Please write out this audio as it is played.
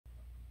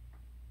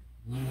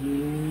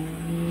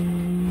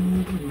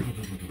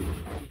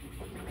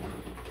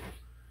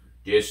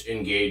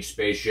Disengage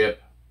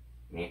spaceship.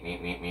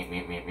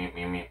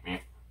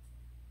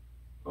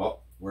 Oh,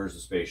 where's the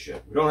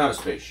spaceship? We don't have a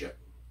spaceship.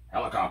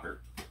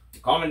 Helicopter.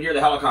 Commandeer the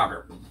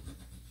helicopter.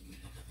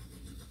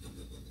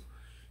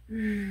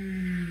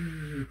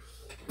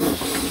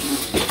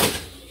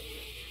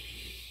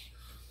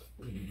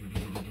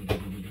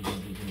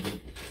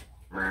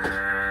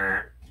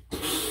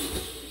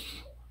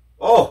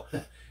 Oh,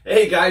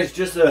 hey guys,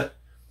 just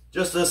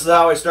this is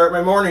how I start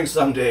my morning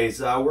some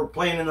days. We're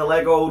playing in the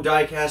Lego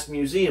Diecast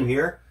Museum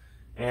here,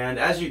 and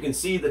as you can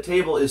see, the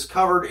table is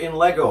covered in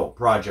Lego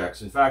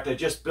projects. In fact, I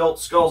just built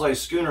Skull's Eye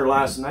Schooner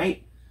last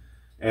night,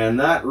 and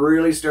that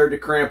really started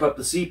to cramp up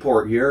the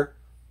seaport here.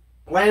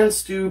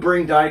 Plans to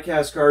bring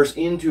diecast cars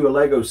into a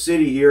Lego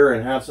city here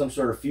and have some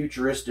sort of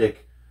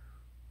futuristic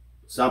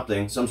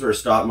something, some sort of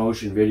stop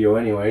motion video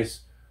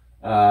anyways.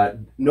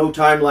 No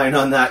timeline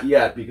on that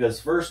yet, because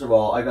first of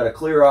all, I got to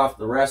clear off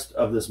the rest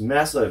of this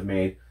mess I've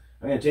made.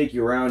 I'm going to take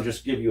you around,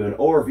 just give you an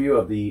overview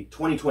of the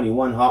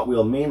 2021 Hot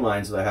Wheel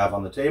mainlines that I have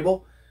on the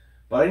table.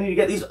 But I need to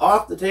get these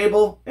off the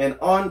table and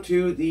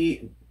onto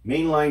the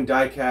mainline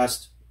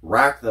diecast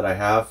rack that I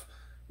have,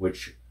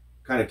 which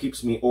kind of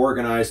keeps me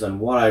organized on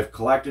what I've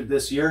collected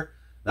this year.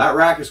 That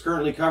rack is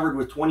currently covered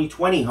with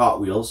 2020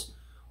 Hot Wheels,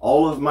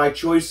 all of my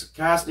choice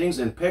castings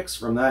and picks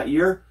from that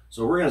year.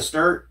 So we're going to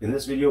start in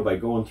this video by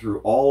going through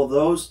all of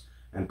those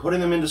and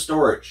putting them into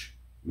storage,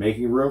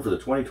 making room for the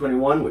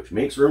 2021, which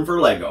makes room for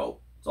Lego.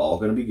 It's all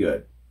going to be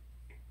good.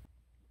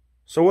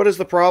 So what is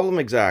the problem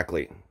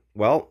exactly?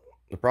 Well,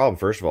 the problem,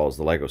 first of all, is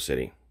the Lego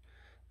City.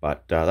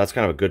 But that's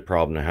kind of a good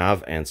problem to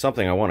have, and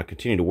something I want to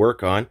continue to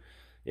work on.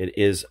 It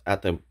is,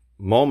 at the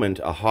moment,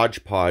 a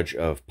hodgepodge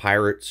of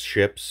pirates,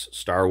 ships,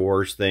 Star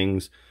Wars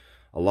things,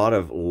 a lot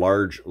of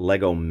large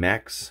Lego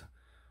mechs.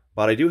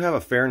 But I do have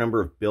a fair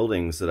number of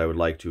buildings that I would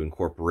like to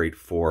incorporate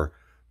for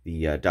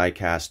the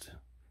diecast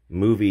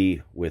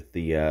movie with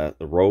the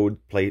road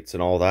plates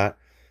and all that.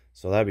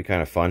 So that'd be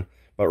kind of fun.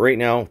 But right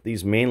now,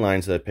 these main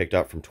lines that I picked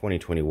up from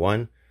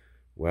 2021,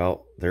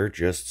 well, they're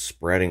just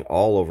spreading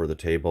all over the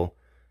table.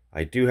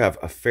 I do have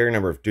a fair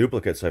number of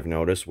duplicates I've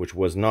noticed, which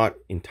was not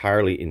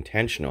entirely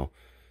intentional.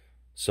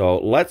 So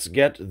let's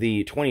get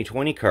the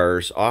 2020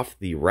 cars off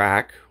the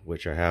rack,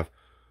 which I have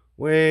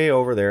way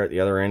over there at the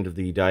other end of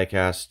the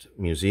diecast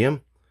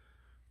museum,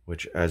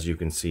 which, as you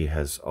can see,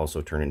 has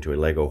also turned into a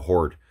Lego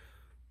horde.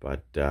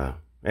 But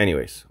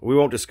anyways, we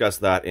won't discuss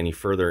that any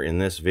further in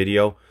this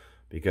video,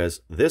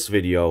 because this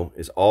video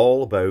is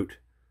all about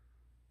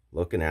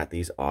looking at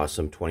these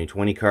awesome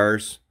 2020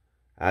 cars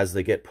as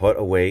they get put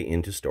away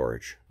into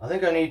storage. I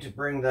think I need to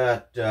bring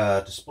that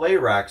display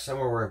rack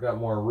somewhere where I've got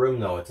more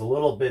room, though. It's a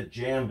little bit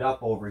jammed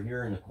up over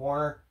here in the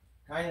corner,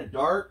 kind of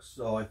dark,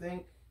 so I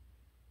think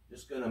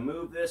just going to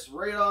move this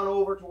right on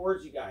over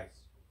towards you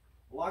guys.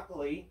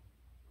 Luckily,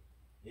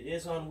 it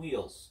is on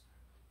wheels,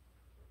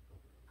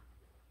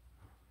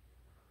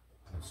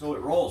 so it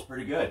rolls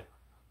pretty good.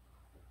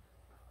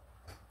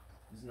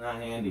 Isn't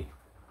that handy?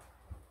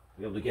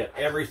 Be able to get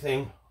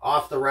everything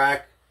off the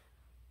rack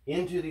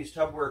into these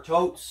Tupperware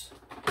totes,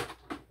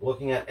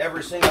 looking at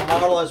every single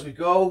model as we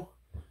go,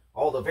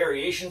 all the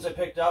variations I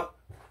picked up,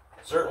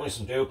 certainly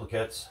some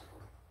duplicates.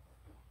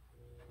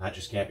 That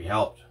just can't be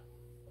helped.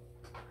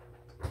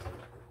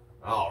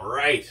 All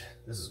right,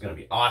 this is going to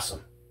be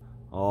awesome.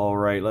 All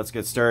right, let's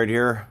get started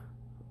here.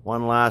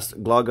 One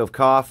last glug of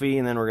coffee,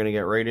 and then we're going to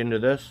get right into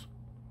this.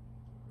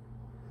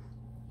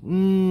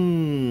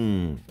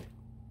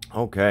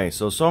 Okay,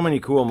 so many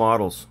cool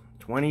models.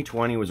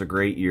 2020 was a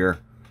great year.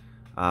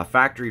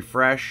 Factory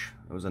fresh.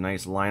 It was a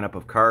nice lineup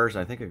of cars.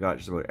 I think I got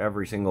just about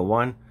every single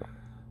one.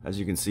 As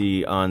you can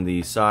see on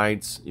the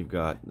sides, you've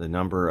got the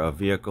number of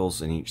vehicles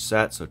in each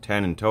set, so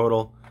 10 in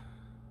total.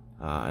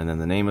 And then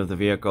the name of the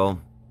vehicle.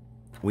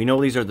 We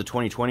know these are the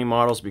 2020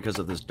 models because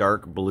of this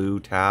dark blue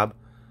tab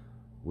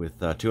with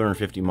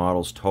 250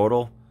 models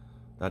total.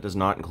 That does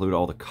not include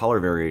all the color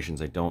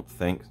variations, I don't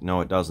think. No,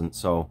 it doesn't.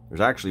 So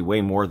there's actually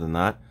way more than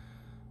that.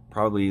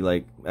 Probably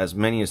like as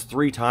many as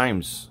 3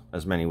 times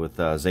as many with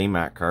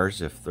Zamac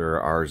cars, if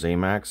there are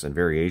Zamacs and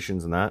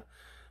variations and that.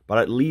 But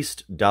at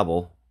least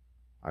double,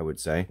 I would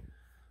say.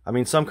 I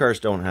mean, some cars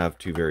don't have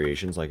 2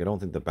 variations. Like, I don't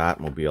think the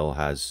Batmobile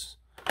has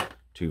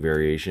 2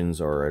 variations,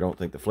 or I don't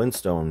think the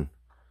Flintstone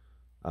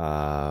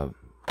car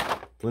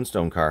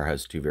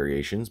has 2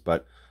 variations,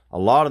 but a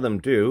lot of them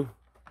do,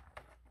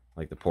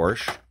 like the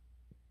Porsche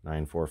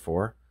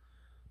 944.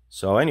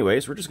 So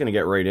anyways, we're just going to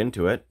get right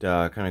into it,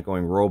 kind of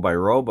going row by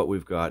row, but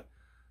we've got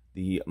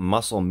the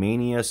Muscle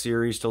Mania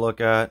series to look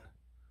at,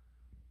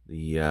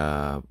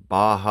 the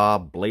Baja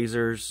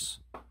Blazers,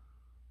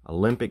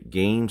 Olympic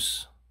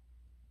Games,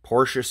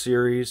 Porsche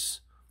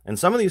series, and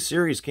some of these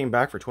series came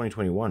back for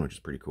 2021, which is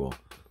pretty cool.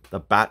 The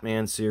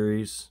Batman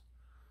series.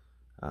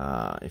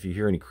 If you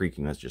hear any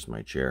creaking, that's just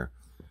my chair.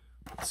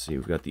 Let's see,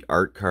 we've got the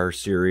Art Car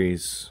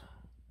series,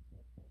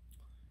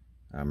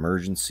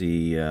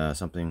 Emergency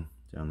something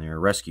down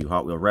there,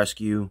 Hot Wheel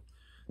Rescue.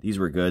 These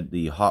were good.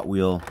 The Hot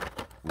Wheel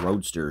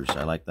Roadsters,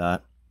 I like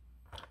that.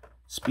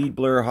 Speed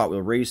Blur, Hot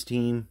Wheel Race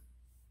Team.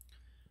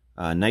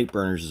 Night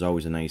Burners is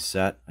always a nice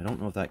set. I don't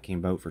know if that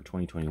came out for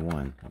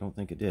 2021. I don't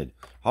think it did.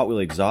 Hot Wheel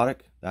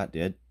Exotic, that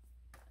did.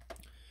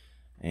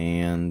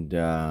 And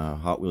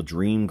Hot Wheel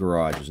Dream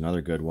Garage is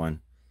another good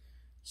one.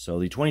 So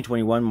the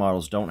 2021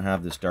 models don't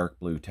have this dark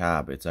blue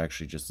tab. It's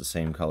actually just the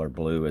same color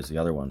blue as the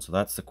other one. So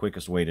that's the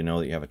quickest way to know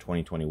that you have a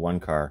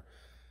 2021 car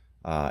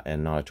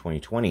and not a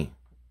 2020.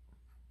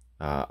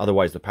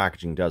 Otherwise, the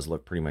packaging does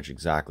look pretty much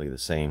exactly the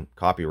same.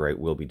 Copyright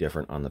will be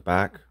different on the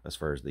back as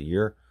far as the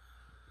year.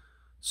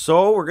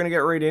 So we're going to get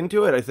right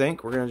into it, I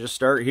think. We're going to just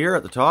start here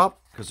at the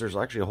top, because there's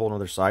actually a whole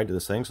other side to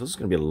this thing. So this is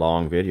going to be a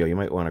long video. You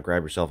might want to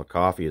grab yourself a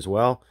coffee as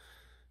well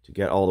to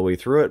get all the way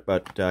through it.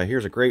 But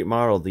here's a great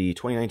model, the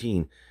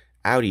 2019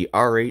 Audi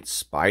R8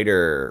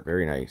 Spider.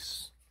 Very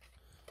nice.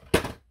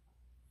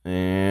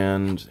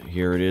 And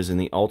here it is in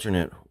the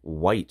alternate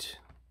white.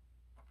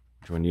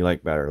 Which one do you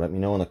like better? Let me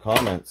know in the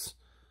comments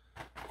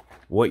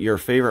what your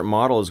favorite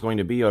model is going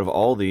to be out of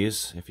all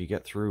these, if you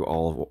get through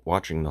all of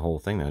watching the whole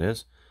thing, that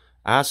is.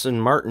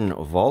 Aston Martin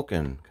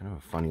Vulcan, kind of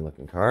a funny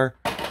looking car.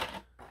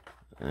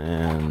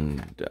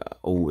 And,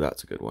 oh,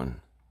 that's a good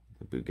one.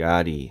 The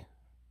Bugatti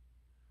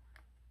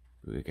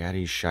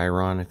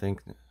Chiron, I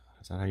think.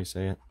 Is that how you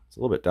say it? It's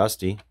a little bit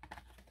dusty.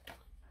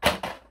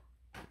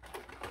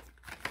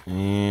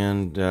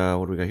 And,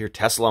 what do we got here?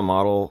 Tesla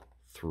Model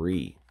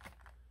 3.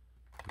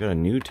 We've got a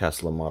new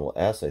Tesla Model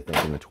S, I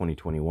think, in the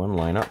 2021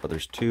 lineup. But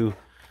there's two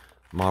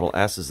Model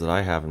S's that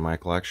I have in my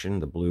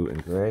collection, the blue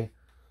and gray.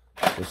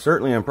 So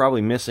certainly I'm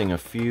probably missing a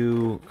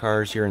few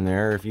cars here and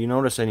there. If you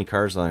notice any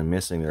cars that I'm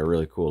missing that are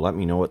really cool, let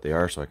me know what they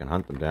are so I can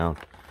hunt them down.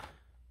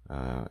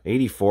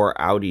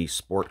 84 Audi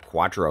Sport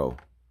Quattro.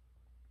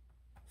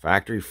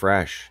 Factory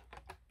fresh.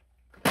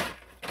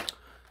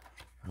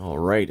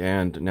 Alright,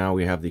 and now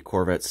we have the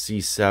Corvette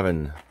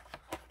C7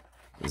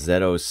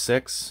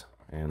 Z06.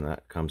 And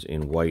that comes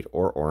in white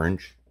or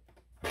orange.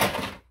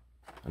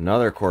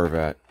 Another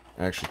Corvette.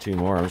 Actually, two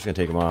more. I'm just going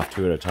to take them off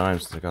two at a time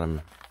since I got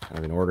them kind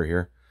of in order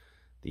here.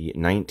 The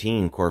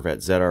 19 Corvette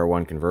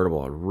ZR1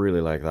 convertible. I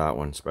really like that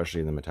one, especially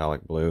in the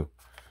metallic blue.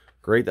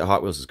 Great that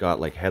Hot Wheels has got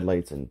like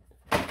headlights and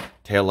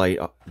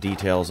taillight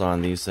details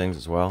on these things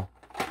as well.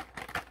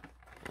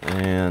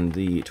 And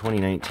the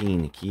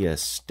 2019 Kia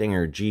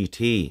Stinger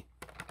GT.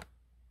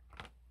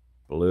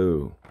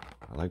 Blue.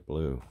 I like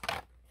blue.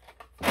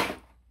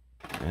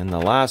 And the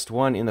last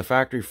one in the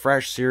Factory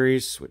Fresh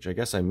series, which I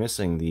guess I'm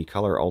missing the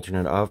color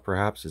alternate of,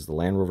 perhaps, is the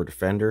Land Rover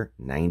Defender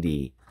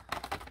 90.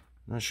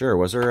 Not sure.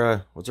 Was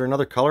there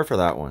another color for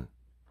that one?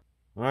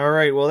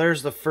 Alright, well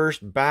there's the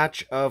first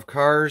batch of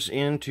cars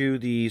into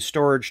the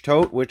storage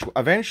tote, which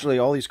eventually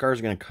all these cars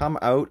are going to come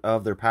out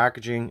of their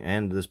packaging,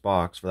 and this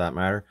box for that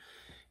matter,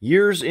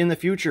 years in the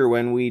future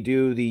when we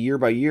do the year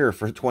by year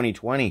for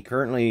 2020.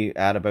 Currently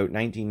at about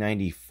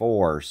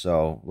 1994,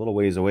 so a little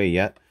ways away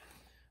yet.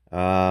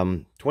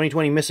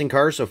 2020 missing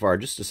cars so far.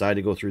 Just decided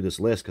to go through this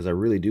list because I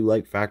really do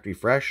like Factory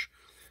Fresh.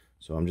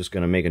 So I'm just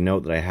going to make a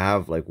note that I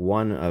have like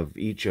one of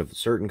each of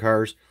certain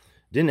cars.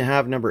 Didn't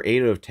have number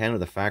 8 out of 10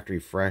 of the Factory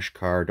Fresh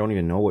car. Don't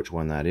even know which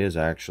one that is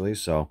actually.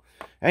 So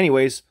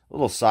anyways, a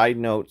little side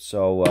note.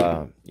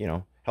 So, you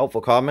know, helpful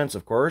comments,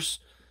 of course,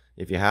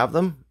 if you have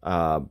them.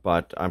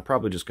 But I'm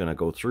probably just going to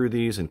go through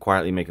these and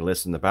quietly make a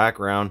list in the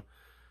background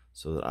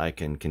so that I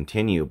can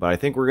continue. But I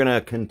think we're going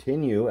to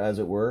continue, as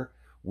it were,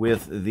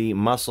 with the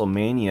Muscle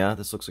Mania.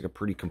 This looks like a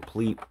pretty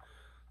complete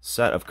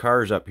set of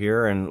cars up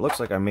here, and it looks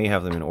like I may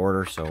have them in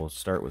order, so we'll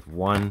start with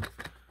one.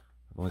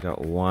 I've only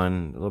got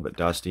one, a little bit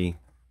dusty.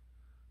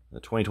 The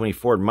 2020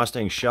 Ford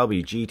Mustang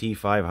Shelby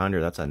GT500.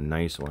 That's a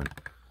nice one.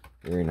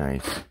 Very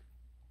nice.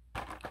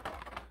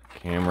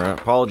 Camera.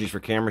 Apologies for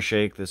camera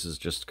shake. This is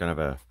just kind of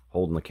a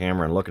holding the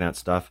camera and looking at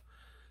stuff.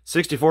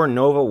 64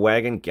 Nova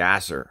Wagon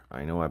Gasser.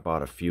 I know I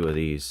bought a few of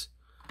these.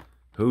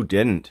 Who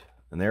didn't?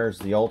 And there's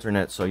the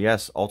alternate. So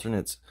yes,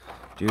 alternates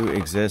do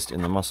exist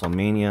in the Muscle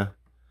Mania.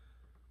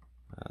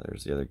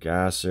 There's the other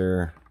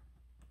gasser.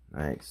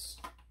 Nice.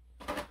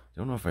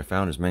 Don't know if I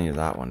found as many of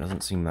that one.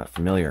 Doesn't seem that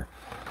familiar.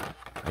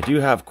 I do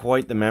have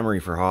quite the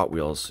memory for Hot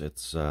Wheels.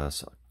 It's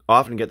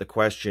often get the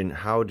question,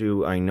 how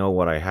do I know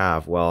what I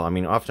have? Well, I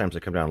mean, oftentimes I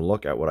come down and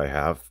look at what I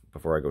have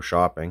before I go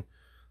shopping.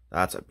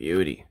 That's a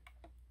beauty.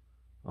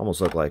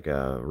 Almost look like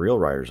real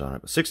riders on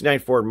it. But 69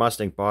 Ford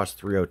Mustang Boss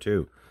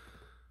 302.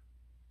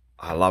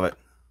 I love it.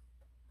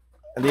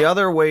 And the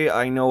other way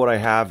I know what I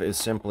have is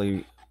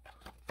simply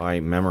by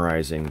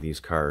memorizing these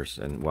cars.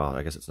 And, well,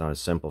 I guess it's not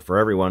as simple for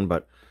everyone,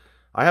 but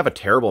I have a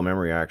terrible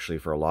memory, actually,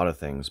 for a lot of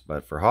things.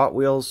 But for Hot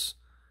Wheels,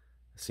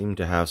 I seem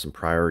to have some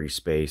priority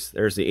space.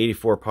 There's the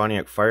 84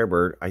 Pontiac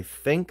Firebird. I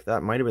think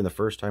that might have been the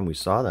first time we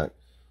saw that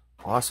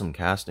awesome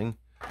casting,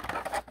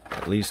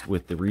 at least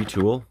with the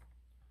retool.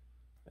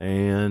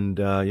 And,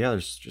 yeah,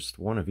 there's just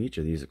one of each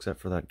of these, except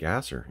for that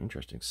gasser.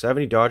 Interesting.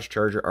 70 Dodge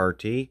Charger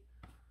RT.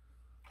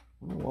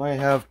 Well, I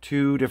have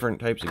two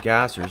different types of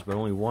gassers, but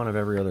only one of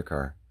every other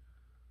car.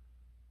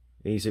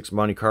 86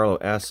 Monte Carlo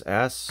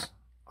SS.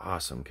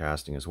 Awesome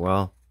casting as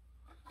well.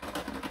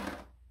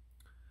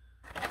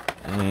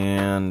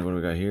 And what do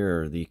we got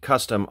here? The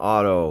Custom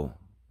Auto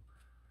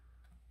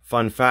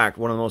Fun fact,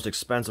 one of the most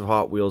expensive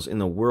Hot Wheels in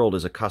the world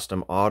is a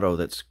custom auto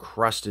that's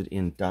crusted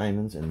in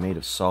diamonds and made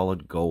of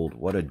solid gold.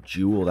 What a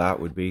jewel that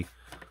would be.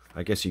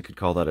 I guess you could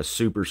call that a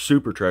super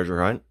treasure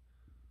hunt.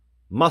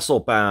 Muscle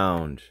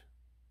Bound.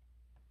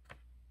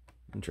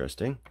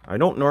 Interesting. I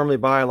don't normally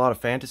buy a lot of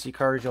fantasy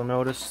cars, you'll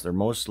notice. They're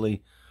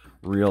mostly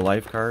real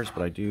life cars,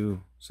 but I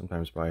do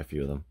sometimes buy a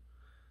few of them.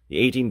 The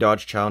 18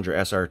 Dodge Challenger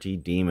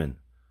SRT Demon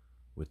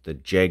with the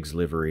Jegs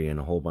livery and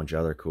a whole bunch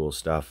of other cool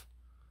stuff.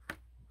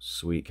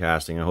 Sweet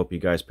casting. I hope you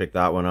guys picked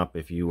that one up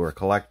if you were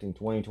collecting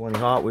 2020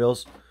 Hot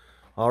Wheels.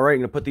 Alright, I'm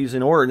going to put these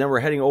in order, and then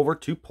we're heading over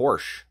to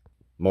Porsche.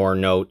 More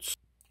notes,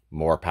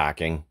 more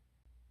packing.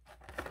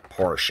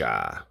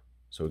 Porsche.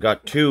 So we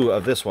got two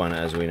of this one,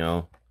 as we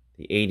know.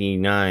 The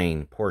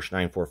 89 Porsche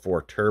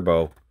 944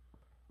 Turbo.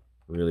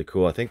 Really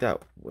cool. I think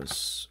that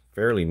was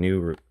fairly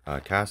new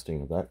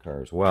casting of that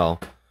car as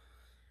well.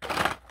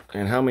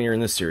 And how many are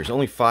in this series?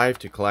 Only 5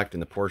 to collect in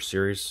the Porsche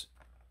series.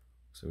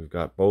 So we've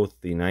got both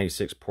the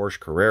 96 Porsche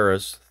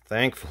Carreras.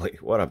 Thankfully,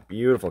 what a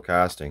beautiful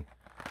casting.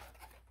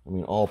 I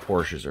mean, all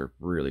Porsches are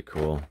really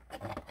cool.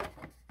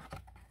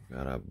 We've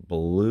got a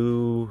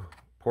blue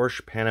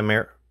Porsche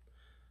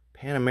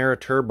Panamera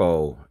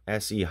Turbo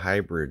SE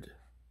Hybrid.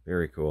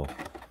 Very cool.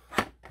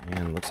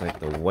 And looks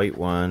like the white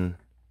one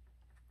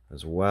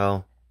as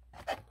well.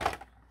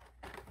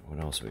 What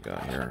else we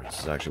got here?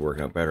 This is actually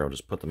working out better. I'll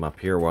just put them up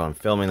here while I'm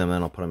filming them,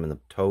 then I'll put them in the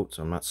tote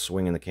so I'm not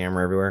swinging the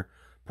camera everywhere.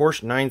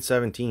 Porsche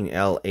 917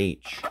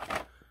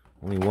 LH.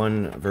 Only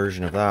one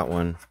version of that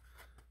one.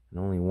 And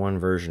only one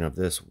version of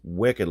this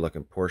wicked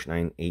looking Porsche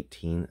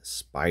 918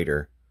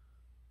 Spider.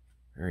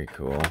 Very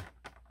cool.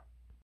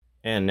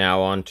 And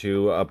now on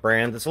to a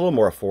brand that's a little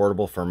more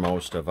affordable for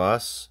most of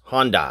us.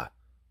 Honda.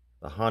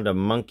 The Honda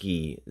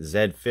Monkey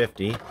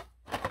Z50.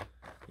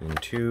 In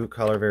 2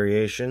 color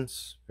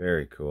variations.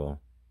 Very cool.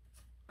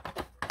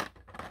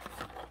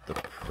 The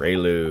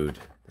Prelude.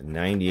 The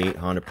 98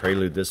 Honda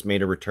Prelude. This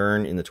made a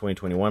return in the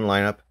 2021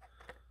 lineup.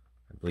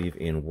 I believe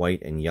in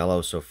white and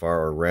yellow so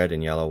far, or red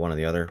and yellow, one or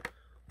the other.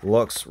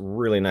 Looks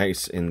really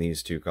nice in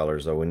these 2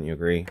 colors though, wouldn't you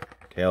agree?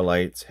 Tail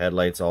lights,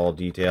 headlights all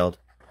detailed.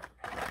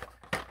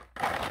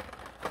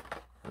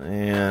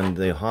 And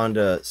the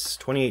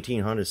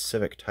 2018 Honda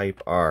Civic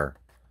Type R.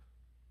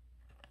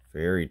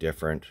 Very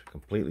different,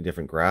 completely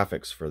different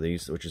graphics for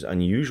these, which is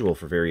unusual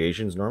for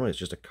variations. Normally it's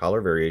just a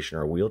color variation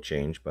or a wheel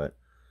change, but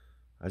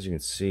as you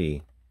can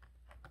see,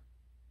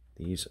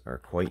 these are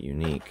quite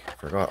unique.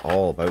 Forgot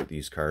all about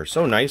these cars.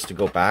 So nice to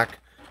go back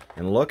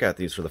and look at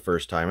these for the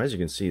first time. As you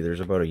can see, there's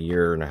about 1.5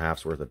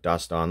 years worth of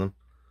dust on them.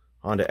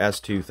 Honda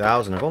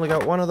S2000. I've only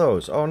got one of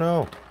those. Oh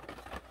no.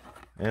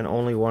 And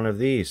only one of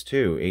these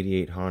too.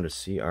 88 Honda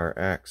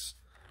CRX.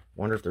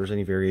 Wonder if there's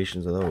any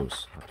variations of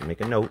those. I'll have to make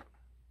a note.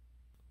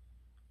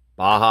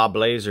 Baja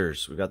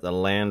Blazers. We got the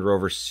Land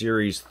Rover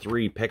Series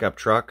 3 pickup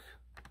truck.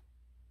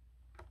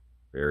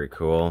 Very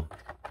cool.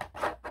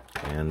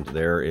 And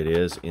there it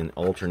is in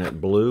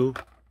alternate blue.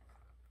 Kind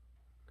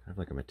of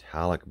like a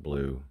metallic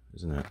blue,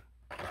 isn't it?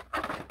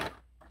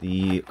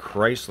 The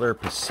Chrysler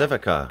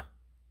Pacifica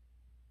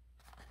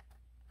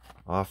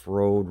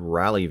off-road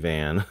rally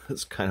van.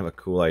 It's kind of a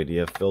cool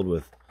idea, filled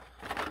with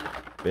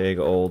big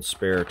old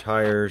spare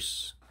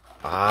tires.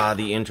 Ah,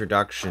 the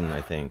introduction,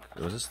 I think.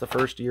 Was this the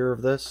first year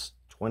of this?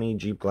 20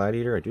 Jeep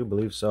Gladiator? I do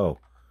believe so.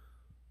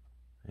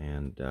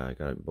 And I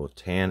got it both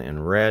tan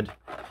and red.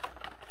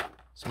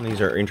 Some of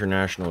these are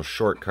international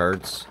short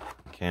cards.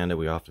 In Canada,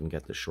 we often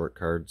get the short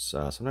cards.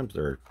 Sometimes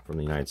they're from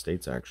the United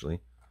States,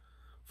 actually.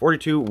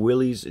 42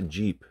 Willys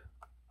Jeep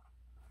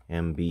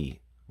MB.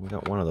 We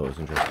got one of those,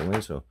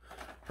 interestingly, so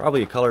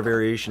probably a color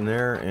variation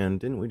there. And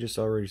didn't we just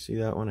already see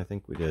that one? I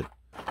think we did.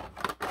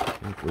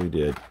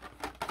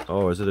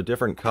 Oh, is it a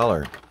different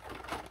color?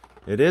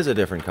 It is a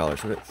different color.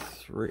 So we got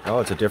 3. Oh,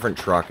 it's a different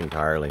truck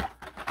entirely.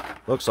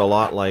 Looks a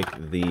lot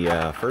like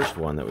the first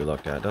one that we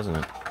looked at, doesn't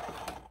it?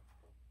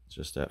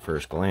 Just at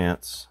first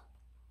glance.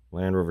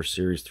 Land Rover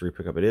Series 3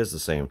 pickup. It is the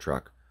same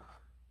truck,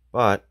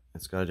 but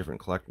it's got a different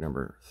collect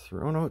number.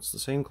 Oh no, it's the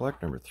same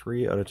collect number.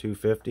 3 out of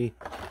 250.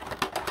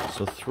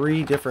 So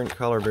 3 different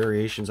color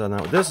variations on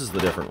that one. This is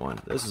the different one.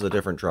 This is a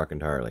different truck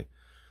entirely.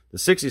 The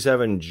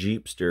 67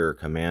 Jeepster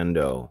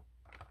Commando.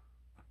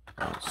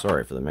 Oh,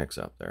 sorry for the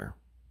mix-up there.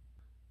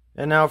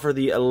 And now for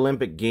the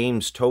Olympic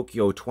Games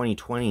Tokyo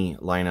 2020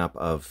 lineup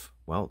of,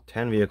 well,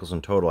 10 vehicles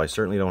in total. I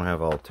certainly don't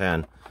have all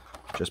 10.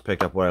 Just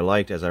picked up what I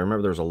liked, as I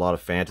remember there was a lot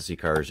of fantasy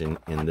cars in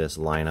this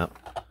lineup.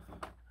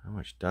 How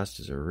much dust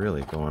is there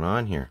really going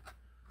on here?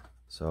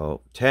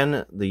 So,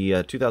 10,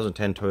 the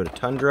 2010 Toyota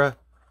Tundra.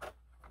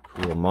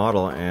 Cool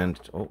model, and,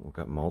 oh, we've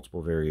got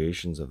multiple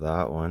variations of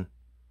that one.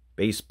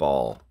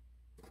 Baseball.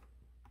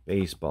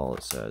 Baseball,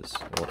 it says.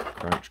 Oh,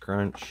 crunch,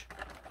 crunch.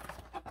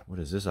 What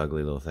is this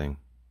ugly little thing?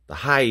 The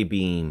High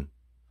Beam.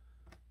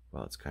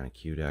 Well, it's kind of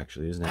cute,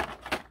 actually, isn't it?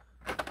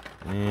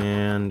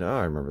 And, oh,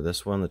 I remember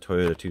this one, the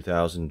Toyota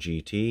 2000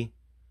 GT.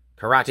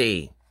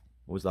 Karate.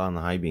 What was that on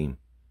the High Beam?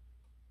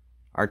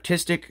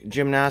 Artistic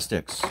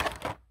Gymnastics.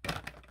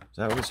 Is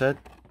that what it said?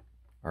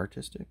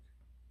 Artistic?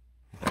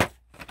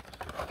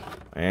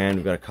 And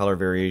we've got a color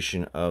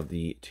variation of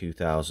the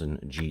 2000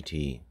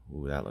 GT.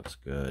 Ooh, that looks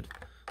good.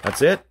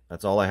 That's it.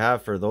 That's all I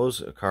have for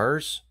those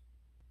cars.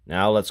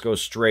 Now let's go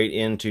straight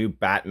into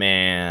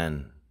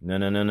Batman. No,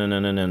 no, no, no, no,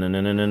 no, no, no, no,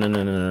 no, no,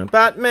 no, no,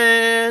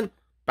 Batman!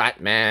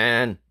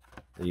 Batman!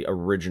 The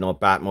original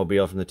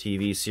Batmobile from the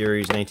TV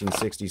series,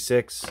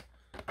 1966.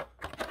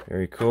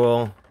 Very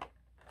cool.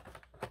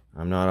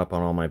 I'm not up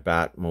on all my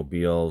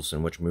Batmobiles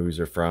and which movies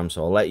they're from,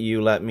 so I'll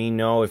let me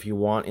know if you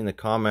want in the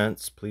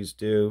comments. Please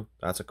do.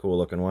 That's a cool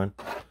looking one.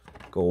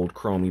 Gold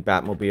chromey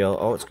Batmobile.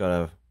 Oh, it's got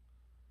a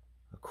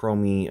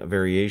chromey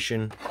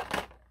variation.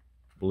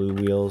 Blue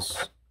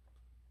wheels.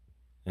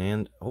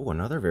 And, oh,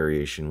 another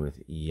variation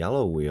with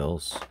yellow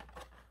wheels.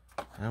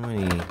 How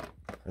many?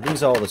 Are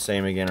these all the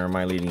same again, or am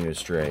I leading you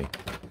astray?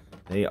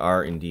 They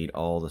are indeed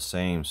all the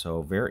same.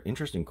 So, very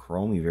interesting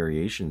chromey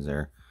variations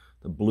there.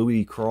 The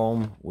bluey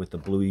chrome with the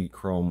bluey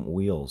chrome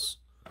wheels.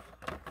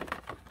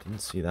 Didn't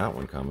see that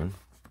one coming.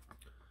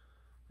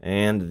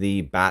 And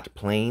the Bat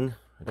Plane.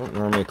 I don't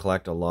normally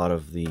collect a lot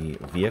of the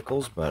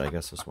vehicles, but I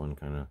guess this one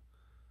kind of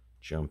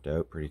jumped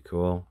out. Pretty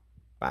cool.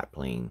 Bat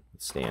Plane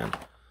stand.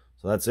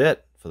 So that's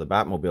it for the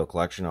Batmobile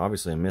collection.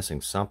 Obviously, I'm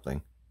missing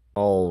something.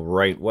 All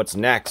right, what's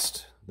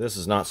next? This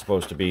is not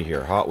supposed to be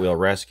here. Hot Wheel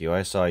Rescue.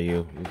 I saw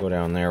you. You go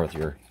down there with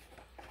your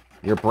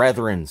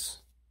brethrens.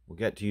 We'll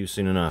get to you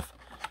soon enough.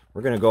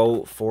 We're going to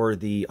go for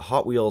the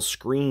Hot Wheels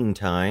Screen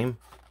Time.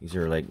 These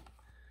are like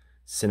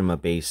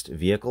cinema-based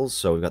vehicles.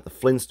 So we've got the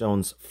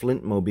Flintstones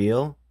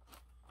Flintmobile.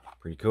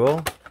 Pretty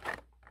cool.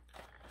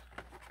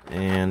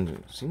 And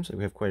it seems like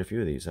we have quite a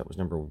few of these. That was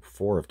number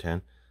 4 of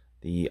 10.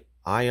 The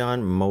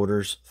Ion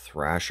Motors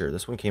Thrasher.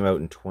 This one came out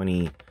in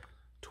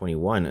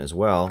 2021 as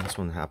well. This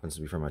one happens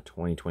to be from a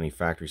 2020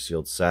 factory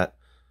sealed set.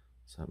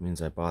 So that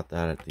means I bought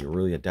that at the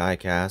Aurelia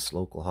Diecast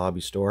local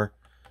hobby store.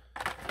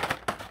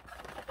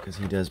 Because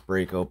he does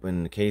break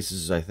open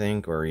cases, I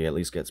think, or he at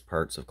least gets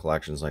parts of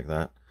collections like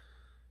that.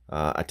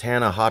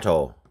 Astana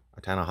Hato.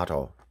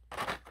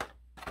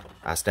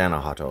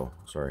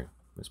 Sorry,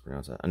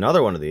 mispronounced that.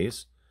 Another one of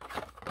these.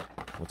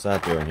 What's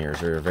that doing here? Is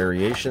there a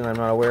variation I'm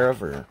not aware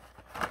of, or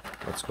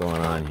what's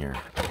going on here?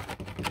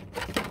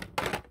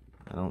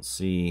 I don't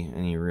see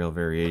any real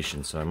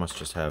variation, so I must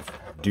just have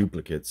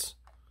duplicates.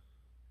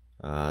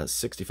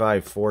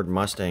 65 Ford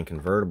Mustang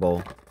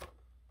convertible.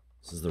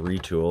 This is the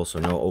retool, so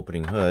no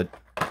opening hood.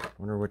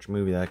 Wonder which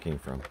movie that came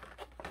from.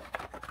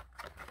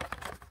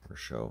 For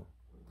show.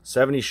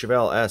 70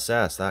 Chevelle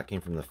SS. That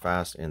came from the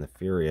Fast and the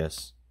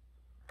Furious.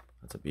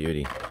 That's a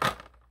beauty.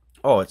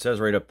 Oh, it says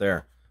right up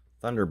there.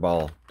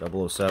 Thunderball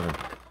 007. Isn't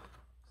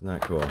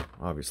that cool?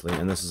 Obviously.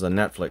 And this is a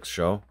Netflix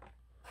show.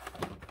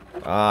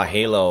 Ah,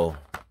 Halo.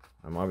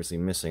 I'm obviously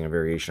missing a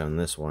variation on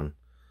this one.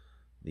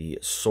 The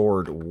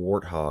Sword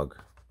Warthog.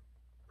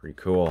 Pretty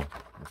cool.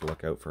 Have to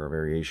look out for a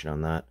variation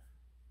on that.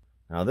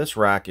 Now this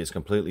rack is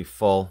completely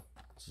full.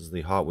 This is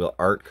the Hot Wheel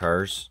Art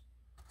cars.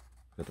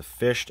 Got the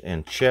fished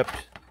and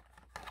chipped.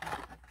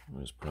 I'll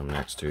just put them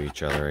next to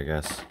each other, I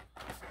guess.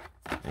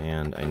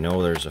 And I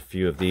know there's a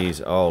few of these.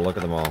 Oh, look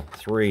at them all.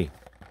 3.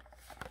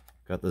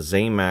 Got the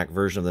Zamac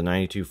version of the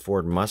 92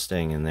 Ford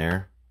Mustang in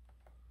there.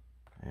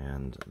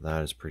 And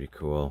that is pretty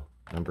cool.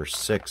 Number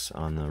 6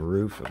 on the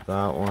roof of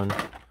that one.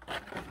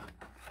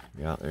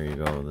 Yeah, there you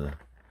go. The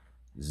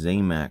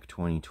Zamac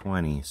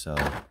 2020. So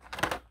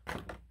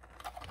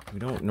we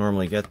don't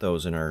normally get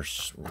those in our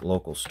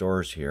local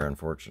stores here,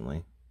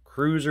 unfortunately.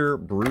 Cruiser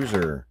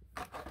Bruiser.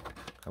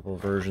 A couple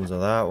of versions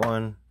of that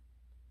one.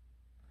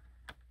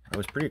 I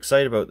was pretty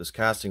excited about this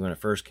casting when it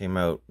first came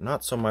out.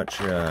 Not so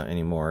much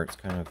anymore. It's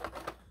kind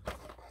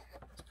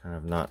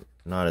of not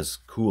as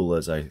cool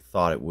as I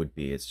thought it would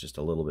be. It's just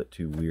a little bit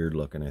too weird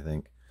looking, I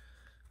think.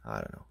 I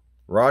don't know.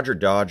 Roger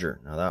Dodger.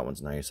 Now that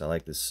one's nice. I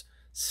like this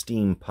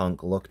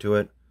steampunk look to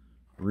it.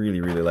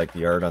 Really, really like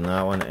the art on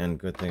that one. And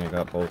good thing I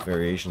got both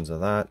variations of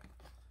that.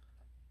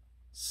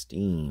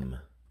 Steam.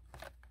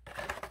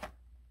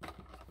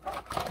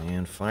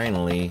 And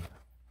finally,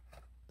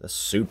 the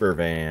Super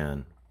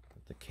Van.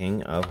 With the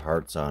King of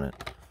Hearts on it.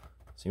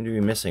 Seem to be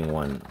missing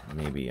one,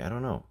 maybe. I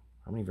don't know.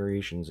 How many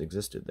variations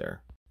existed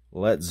there?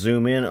 Let's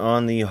zoom in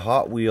on the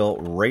Hot Wheel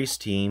race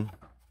team.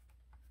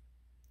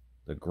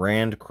 The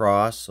Grand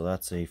Cross, so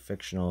that's a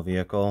fictional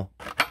vehicle.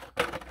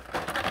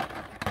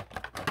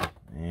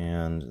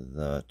 And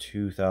the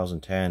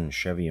 2010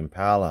 Chevy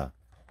Impala.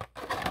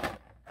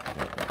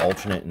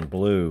 Alternate in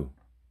blue.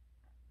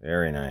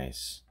 Very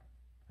nice.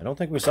 I don't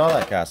think we saw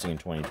that casting in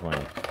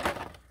 2020.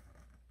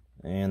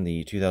 And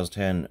the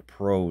 2010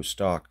 Pro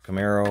Stock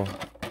Camaro.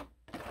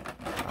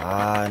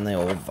 Ah, and the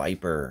old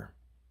Viper.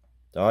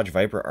 Dodge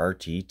Viper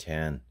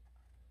RT10.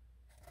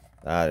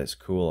 That is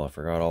cool. I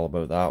forgot all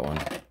about that one.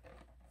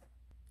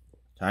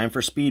 Time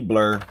for Speed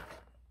Blur.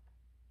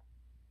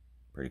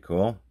 Pretty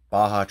cool.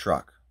 Baja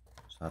truck.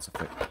 So that's a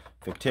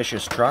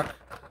fictitious truck.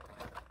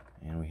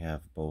 And we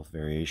have both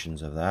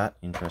variations of that.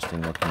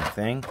 Interesting looking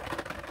thing.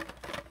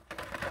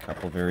 A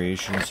couple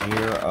variations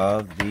here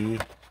of the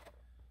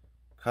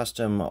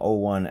custom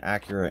 01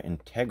 Acura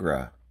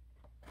Integra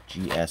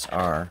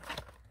GSR.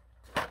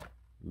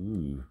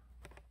 Ooh.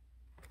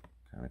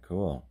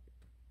 cool.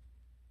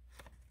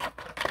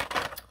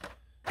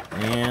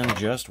 And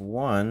just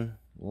one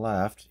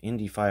left,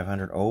 Indy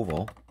 500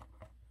 Oval.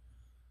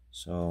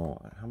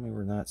 So, how many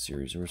were in that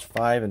series? There was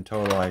 5 in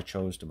total. I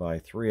chose to buy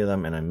 3 of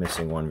them, and I'm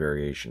missing one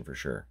variation for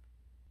sure.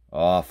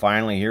 Oh,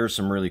 finally, here's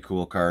some really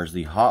cool cars.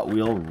 The Hot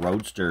Wheel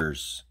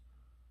Roadsters.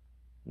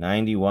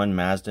 91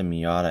 Mazda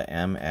Miata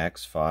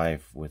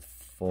MX-5 with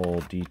full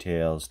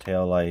details.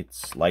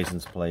 Taillights,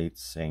 license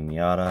plates saying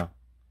Miata.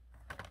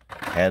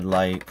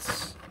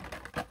 Headlights.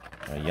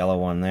 A yellow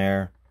one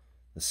there.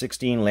 The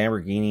 16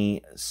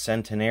 Lamborghini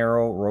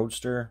Centenaro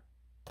Roadster.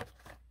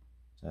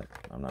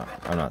 I'm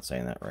not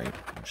saying that right.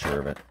 I'm sure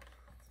of it.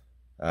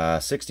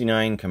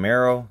 69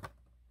 Camaro.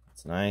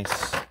 That's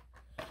nice.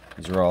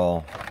 These are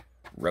all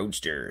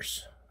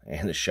roadsters.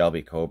 And the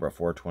Shelby Cobra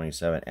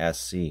 427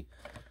 SC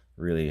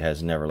really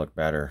has never looked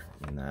better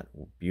in that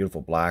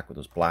beautiful black with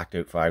those blacked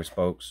out 5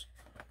 spokes.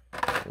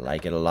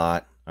 Like it a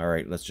lot. All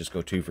right, let's just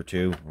go 2 for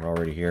 2. We're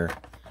already here.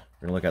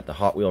 We're gonna look at the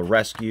Hot Wheel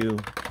Rescue,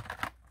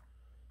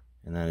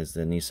 and that is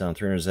the Nissan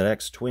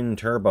 300ZX Twin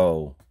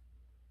Turbo.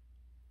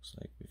 Looks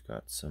like we've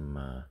got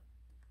some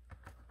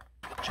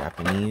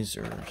Japanese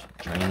or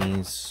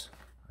Chinese.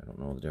 I don't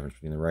know the difference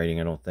between the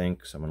writing, I don't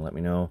think. Someone let me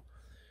know.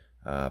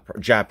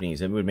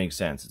 Japanese, it would make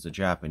sense. It's a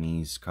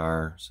Japanese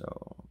car,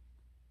 so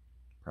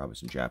probably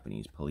some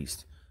Japanese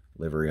police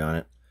livery on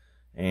it.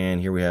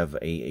 And here we have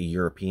a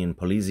European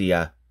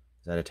Polizia.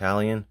 Is that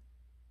Italian?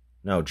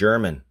 No,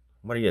 German.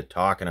 What are you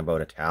talking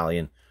about,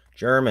 Italian?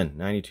 German,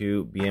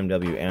 92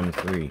 BMW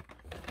M3.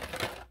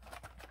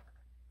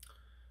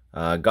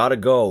 Gotta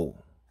Go.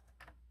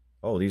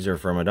 Oh, these are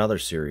from another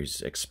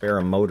series,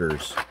 Xpera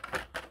Motors.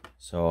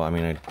 So, I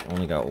mean, I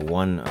only got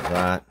one of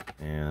that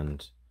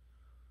and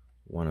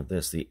one of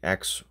this. The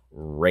X-Racers,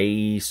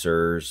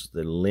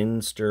 the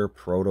Linster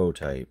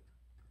prototype.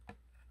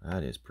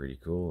 That is pretty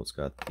cool. It's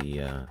got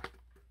the... oh,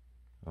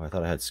 I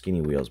thought I had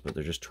skinny wheels, but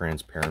they're just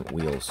transparent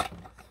wheels.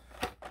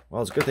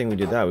 Well, it's a good thing we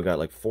did that. We got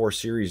like 4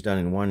 series done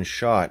in one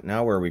shot.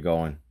 Now where are we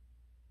going?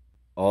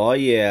 Oh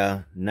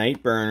yeah,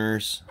 night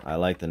burners. I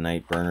like the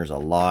night burners a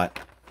lot.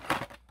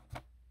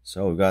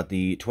 So we've got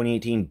the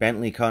 2018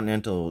 Bentley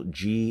Continental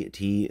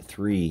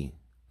GT3.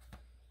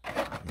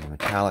 In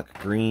metallic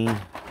green.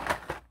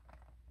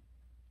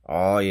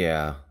 Oh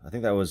yeah, I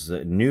think that was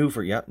new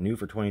for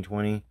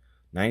 2020.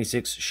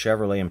 96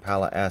 Chevrolet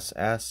Impala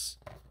SS.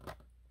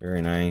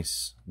 Very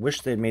nice.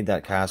 Wish they'd made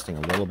that casting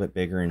a little bit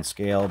bigger in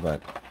scale,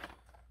 but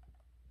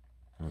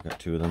we've got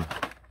 2 of them.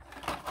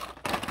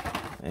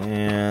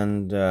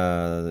 And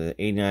the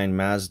 89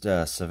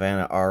 Mazda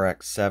Savannah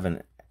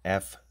RX-7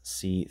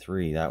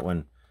 FC3. That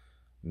one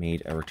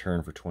made a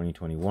return for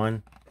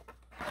 2021.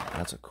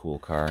 That's a cool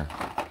car.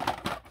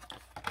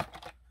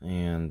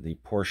 And the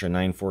Porsche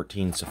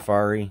 914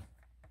 Safari.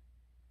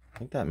 I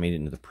think that made it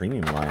into the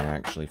premium line,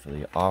 actually, for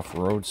the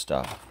off-road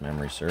stuff, if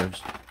memory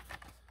serves.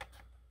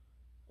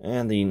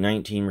 And the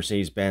 19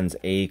 Mercedes-Benz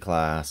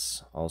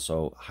A-Class,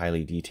 also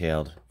highly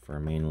detailed for a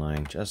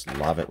mainline. Just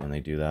love it when they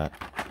do that.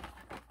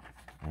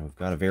 And we've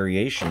got a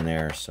variation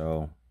there,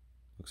 so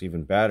looks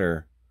even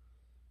better.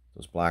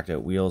 Those blacked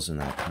out wheels and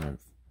that kind of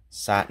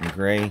satin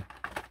gray.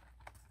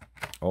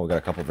 Oh, we got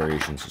a couple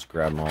variations. Just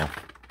grab them all.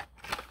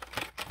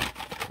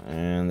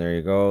 And there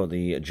you go.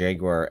 The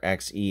Jaguar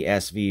XE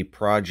SV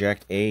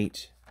Project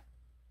 8.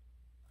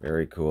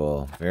 Very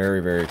cool.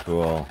 Very, very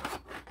cool.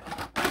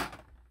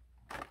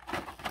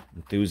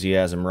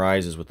 Enthusiasm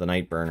rises with the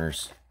night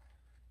burners.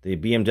 The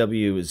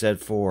BMW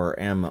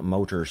Z4M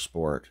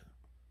Motorsport.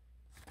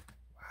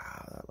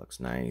 Wow, that looks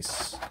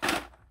nice.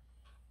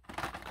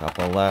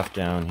 Couple left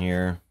down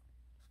here.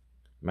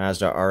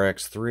 Mazda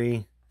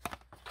RX-3.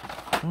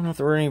 I don't know if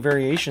there were any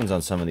variations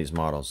on some of these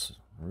models.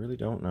 I really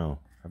don't know.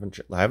 I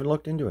haven't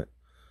looked into it.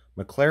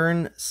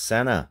 McLaren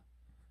Senna.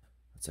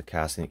 That's a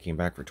casting that came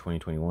back for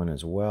 2021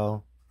 as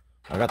well.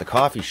 I got the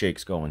coffee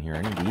shakes going here.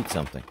 I need to eat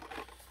something.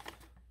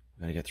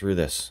 Gotta get through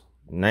this.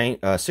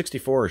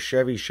 64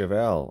 Chevy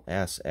Chevelle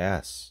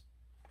SS.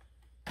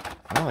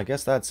 Well, I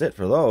guess that's it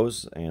for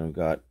those. And we've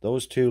got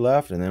those 2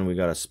 left. And then we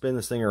got to spin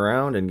this thing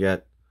around and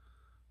get...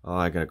 Oh,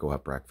 I gotta go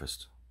have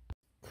breakfast.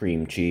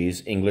 Cream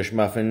cheese, English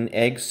muffin,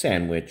 egg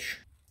sandwich.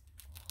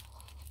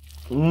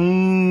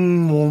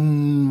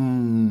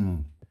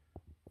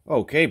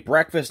 Okay,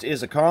 breakfast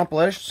is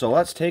accomplished. So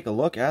let's take a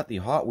look at the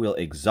Hot Wheel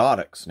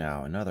Exotics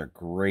now. Another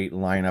great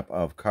lineup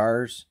of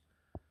cars.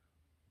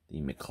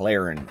 The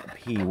McLaren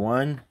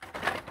P1.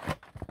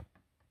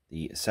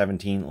 The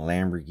 17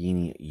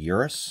 Lamborghini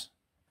Urus.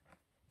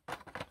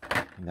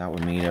 That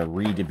one made a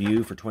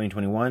re-debut for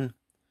 2021.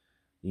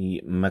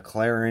 The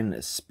McLaren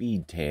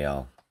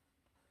Speedtail.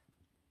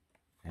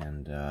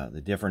 And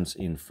the difference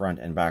in front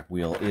and back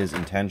wheel is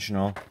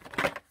intentional.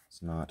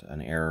 It's not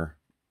an error.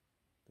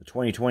 The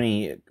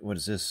 2020, what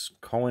is this?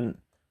 Koenigsegg.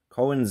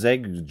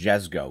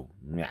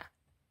 Yeah.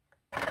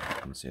 I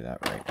didn't say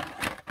that right.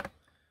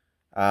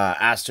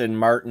 Aston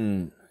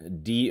Martin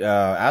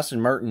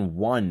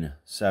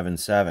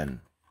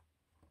 177.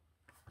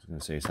 I was going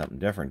to say something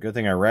different. Good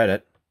thing I read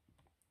it.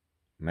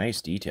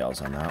 Nice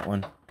details on that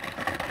one.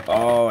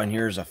 Oh, and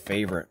here's a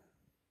favorite.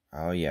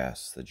 Oh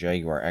yes, the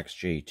Jaguar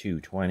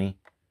XJ220.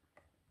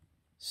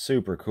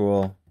 Super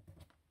cool.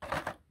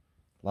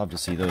 Love to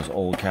see those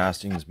old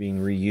castings being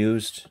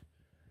reused.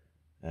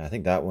 And I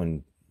think that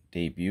one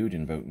debuted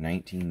in about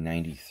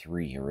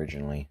 1993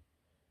 originally.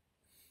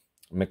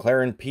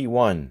 McLaren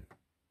P1.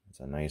 It's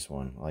a nice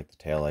one. I like the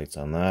taillights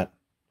on that.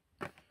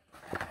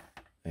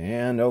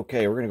 And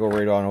okay, we're going to go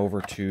right on over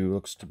to,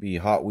 looks to be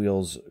Hot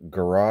Wheels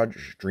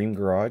Garage, Dream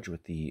Garage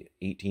with the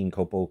 18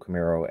 Copo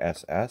Camaro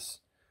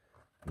SS.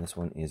 And this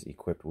one is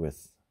equipped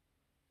with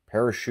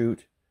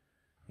parachute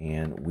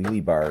and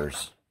wheelie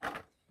bars.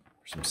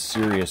 Some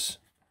serious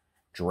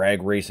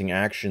drag racing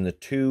action. The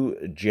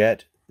 2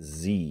 Jet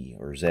Z,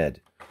 or Z.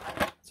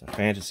 It's a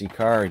fantasy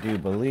car, I do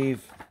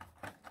believe.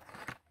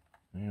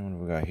 And what have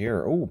we got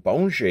here? Oh,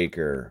 Bone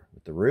Shaker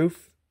with the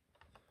roof.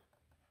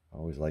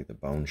 Always like the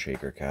Bone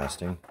Shaker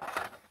casting.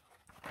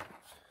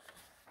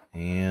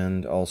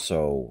 And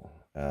also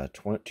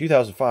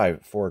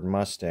 2005 Ford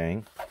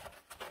Mustang.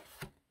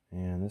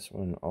 And this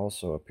one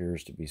also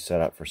appears to be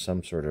set up for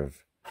some sort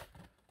of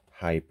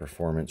high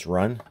performance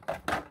run.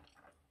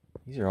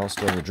 These are all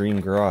still the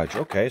Dream Garage.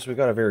 Okay, so we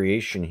got a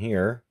variation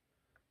here.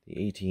 The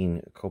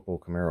 18 Copo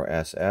Camaro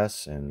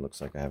SS. And looks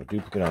like I have a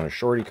duplicate on a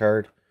shorty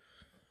card.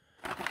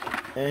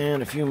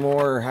 And a few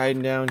more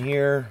hiding down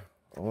here.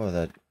 Oh,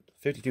 that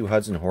 52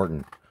 Hudson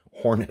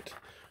Hornet.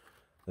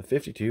 The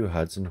 52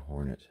 Hudson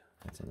Hornet.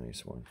 That's a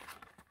nice one.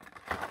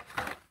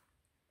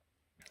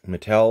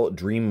 Mattel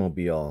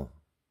Dreammobile.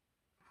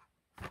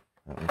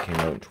 That one came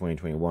out in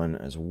 2021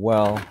 as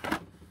well.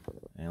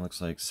 And it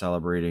looks like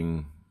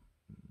celebrating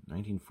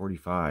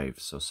 1945.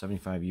 So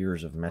 75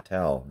 years of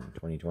Mattel in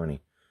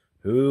 2020.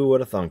 Who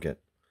would have thunk it?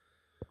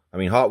 I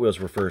mean, Hot Wheels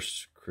were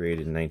first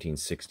created in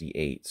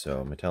 1968.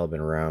 So Mattel had been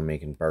around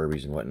making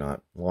Barbies and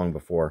whatnot long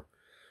before.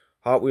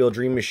 Hot Wheel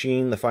Dream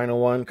Machine, the final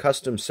one.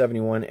 Custom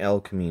 71 El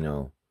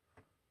Camino.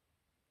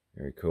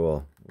 Very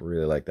cool.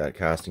 Really like that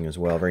casting as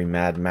well. Very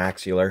Mad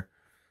Maxular.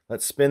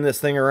 Let's spin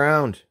this thing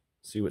around.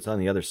 See what's on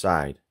the other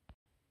side.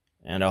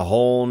 And a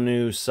whole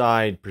new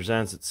side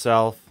presents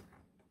itself.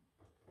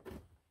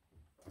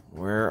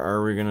 Where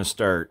are we going to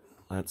start?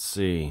 Let's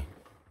see.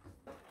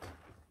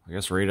 I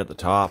guess right at the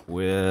top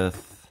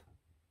with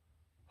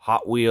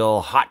Hot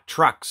Wheel Hot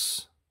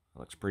Trucks.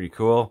 Looks pretty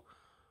cool.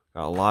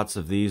 Got lots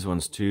of these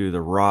ones too.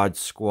 The Rod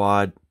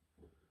Squad,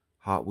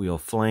 Hot Wheel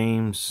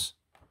Flames,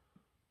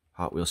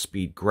 Hot Wheel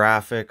Speed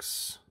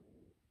Graphics,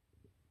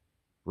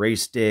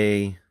 Race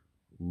Day.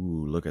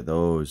 Ooh, look at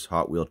those.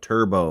 Hot Wheel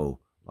Turbo.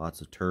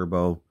 Lots of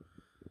turbo.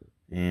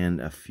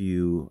 And a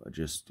few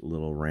just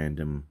little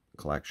random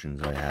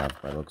collections I have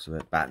by the looks of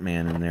it.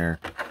 Batman in there.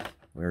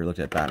 We already looked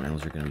at Batman.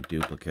 Those are going to be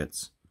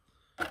duplicates.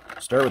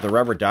 Start with the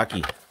Rubber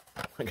Ducky.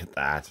 Look at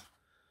that.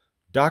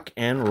 Duck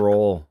and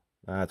Roll.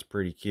 That's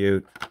pretty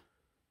cute.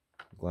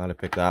 Glad I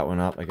picked that one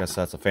up. I guess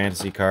that's a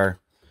fantasy car.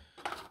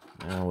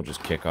 Now we'll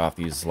just kick off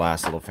these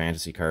last little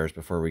fantasy cars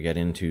before we get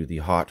into the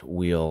Hot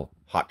Wheel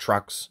Hot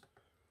Trucks.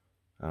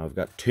 We've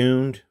got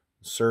Tuned,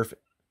 Surf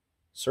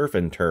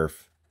and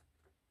Turf.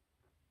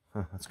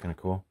 Huh, that's kind of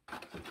cool.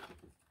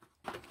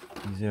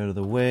 These out of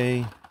the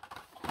way.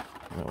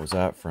 What was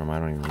that from? I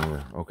don't even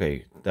remember.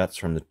 Okay, that's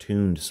from the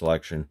Tuned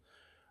selection.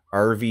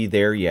 RV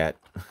There Yet.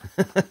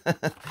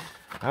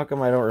 How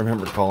come I don't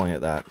remember calling it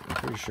that? I'm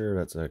pretty sure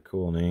that's a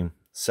cool name.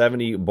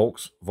 70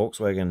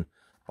 Volkswagen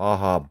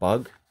Baja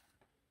Bug.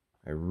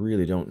 I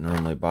really don't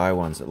normally buy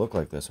ones that look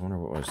like this. I wonder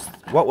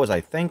what was I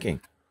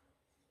thinking?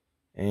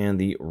 And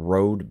the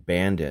Road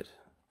Bandit.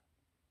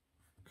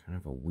 Kind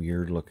of a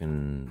weird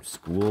looking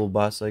school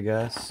bus, I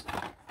guess.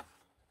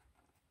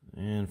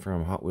 And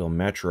from Hot Wheel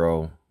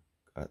Metro,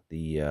 got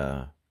the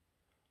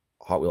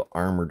Hot Wheel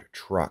Armored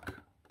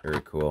Truck.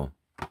 Very cool.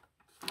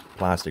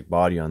 Plastic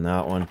body on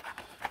that one.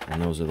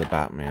 And those are the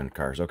Batman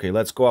cars. Okay,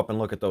 let's go up and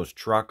look at those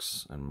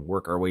trucks and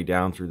work our way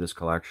down through this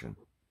collection.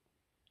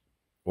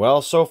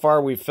 Well, so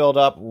far we've filled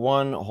up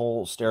one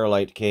whole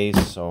Sterilite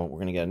case, so we're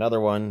going to get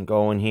another one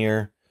going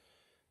here.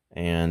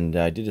 And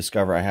I did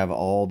discover I have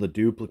all the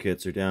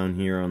duplicates are down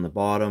here on the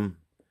bottom.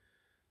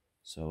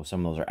 So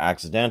some of those are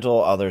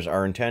accidental, others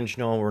are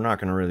intentional. We're not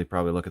going to really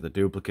probably look at the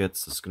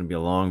duplicates. This is going to be a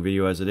long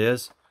video as it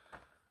is.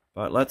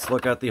 But let's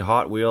look at the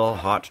Hot Wheel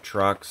Hot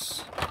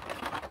Trucks.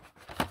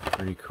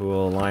 Pretty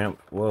cool lineup.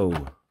 Whoa.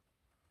 We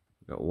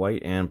got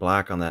white and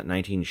black on that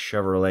 19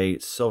 Chevrolet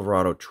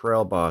Silverado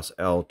Trail Boss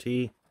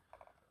LT.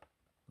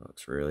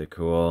 Looks really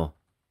cool.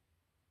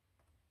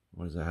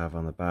 What does it have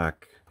on the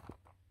back?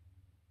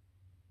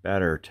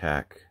 Better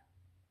Tech.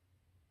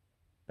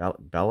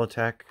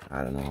 Bellatech?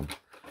 I don't know.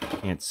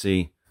 Can't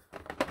see.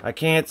 I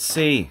can't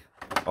see.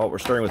 Oh, we're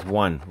starting with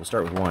one. We'll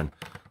start with one.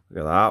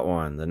 Look at that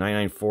one. The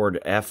 99 Ford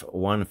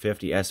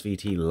F-150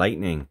 SVT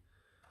Lightning.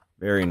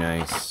 Very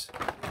nice.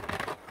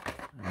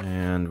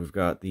 And we've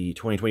got the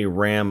 2020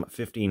 Ram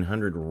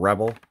 1500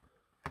 Rebel.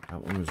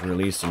 That one was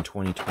released in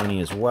 2020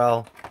 as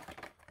well.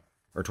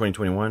 Or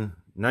 2021.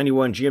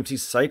 91 GMC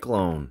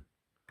Cyclone.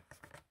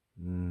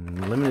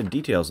 Limited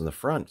details in the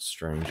front,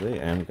 strangely.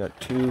 And we've got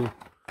two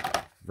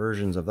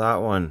versions of that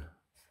one.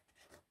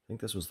 think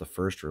this was the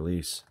first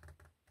release,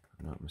 if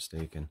I'm not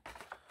mistaken.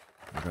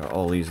 I've got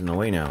all these in the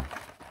way now.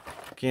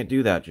 Can't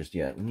do that just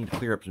yet. We need to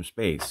clear up some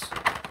space.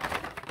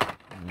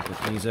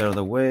 Get these out of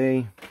the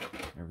way.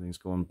 Everything's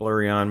going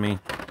blurry on me.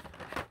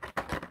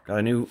 Got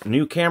a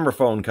new camera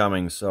phone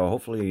coming, so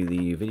hopefully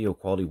the video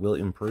quality will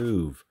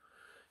improve.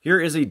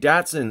 Here is a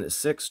Datsun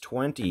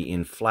 620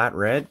 in flat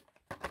red.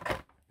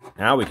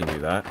 Now we can do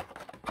that.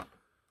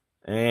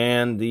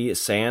 And the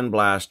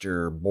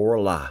Sandblaster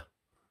Borla.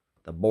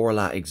 The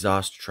Borla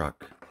exhaust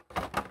truck.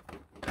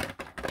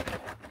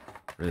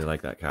 Really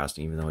like that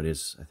casting, even though it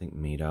is, I think,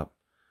 made up.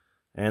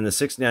 And the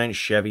 69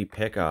 Chevy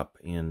pickup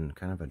in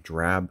kind of a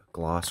drab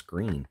gloss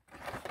green.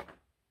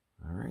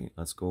 All right,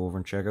 let's go over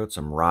and check out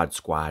some Rod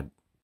Squad.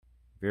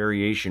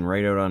 Variation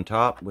right out on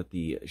top with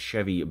the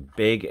Chevy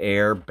Big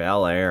Air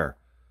Bel Air.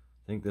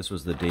 I think this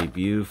was the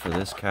debut for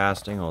this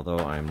casting, although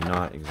I'm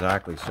not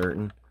exactly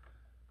certain.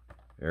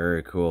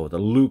 Very cool. The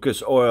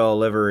Lucas Oil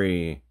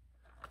livery.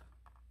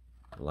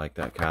 I like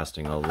that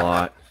casting a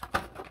lot.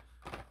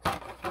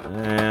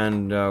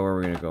 And where are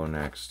we going to go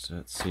next?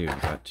 Let's see,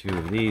 we've got two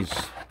of these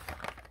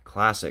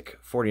classic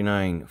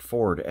 49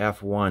 Ford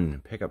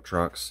F1 pickup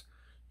trucks.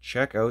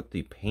 Check out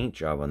the paint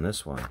job on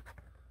this one.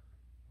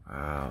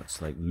 Wow,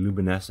 it's like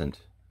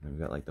luminescent. And we've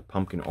got like the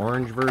pumpkin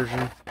orange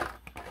version.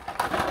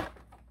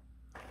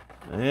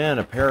 And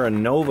a pair of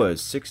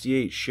Novas,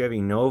 68 Chevy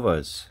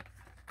Novas.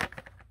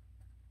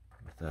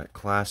 With that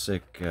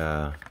classic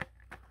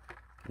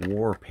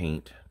war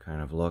paint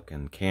kind of look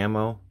and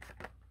camo.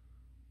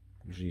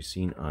 Usually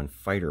seen on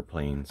fighter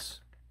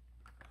planes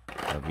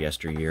of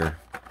yesteryear.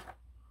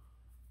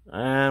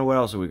 And what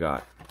else have we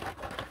got?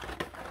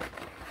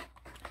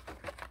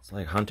 It's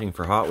like hunting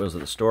for Hot Wheels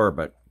at the store,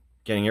 but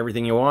getting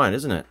everything you want,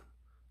 isn't it?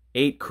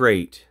 8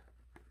 crate.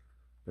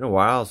 Been a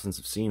while since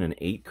I've seen an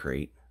 8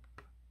 crate.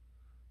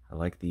 I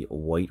like the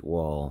white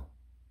wall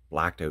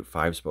blacked out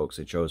 5-spokes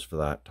they chose for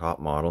that top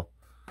model.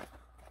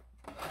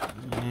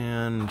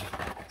 And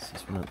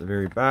this one at the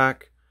very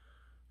back.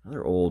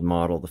 Another old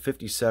model, the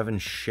 57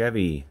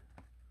 Chevy.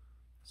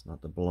 It's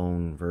not the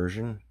blown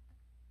version.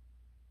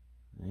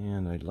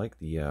 And I like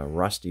the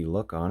rusty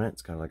look on it.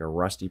 It's kind of like a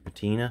rusty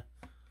patina.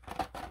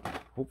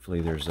 Hopefully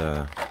there's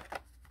a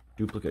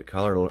duplicate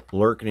color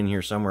lurking in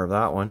here somewhere of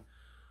that one.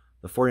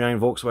 The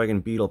 49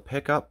 Volkswagen Beetle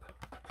pickup.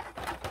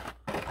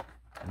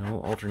 No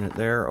alternate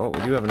there. Oh, we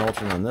do have an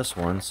alternate on this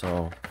one,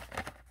 so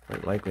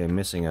quite likely I'm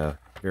missing a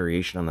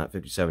variation on that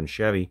 57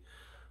 Chevy.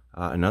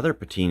 Another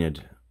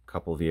patinaed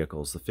couple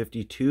vehicles, the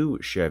 52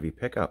 Chevy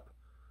pickup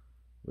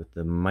with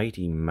the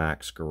Mighty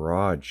Max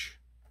garage.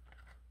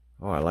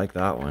 Oh, I like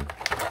that one.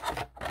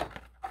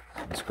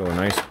 Let's go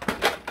nice.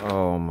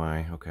 Oh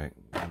my, okay,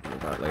 I'll do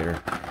that later.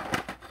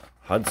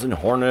 Hudson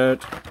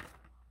Hornet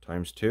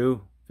times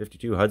 2,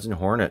 52 Hudson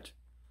Hornet.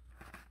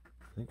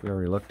 I think we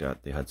already looked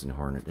at the Hudson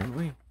Hornet, didn't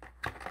we?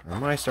 Or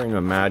am I starting to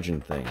imagine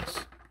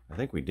things? I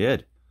think we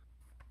did.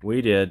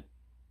 We did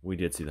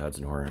see the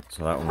Hudson Hornet,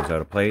 so that one was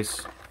out of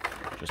place.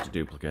 Just a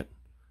duplicate.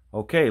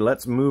 Okay,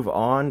 let's move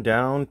on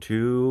down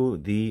to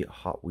the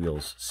Hot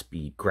Wheels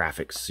Speed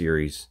Graphics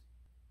series.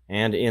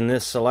 And in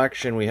this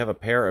selection, we have a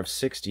pair of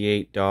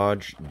 68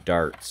 Dodge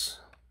Darts.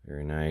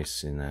 Very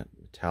nice in that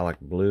metallic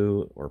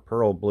blue, or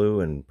pearl blue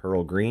and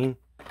pearl green.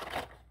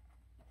 That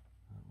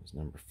was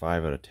number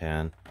 5 out of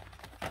 10.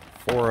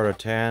 4 out of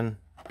 10.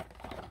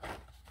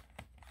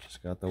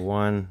 Just got the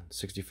one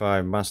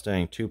 65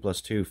 Mustang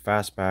 2+2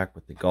 Fastback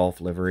with the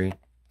Golf livery.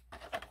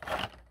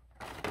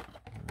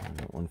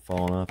 One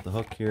falling off the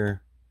hook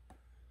here.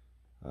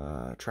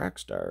 Track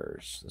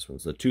Stars. This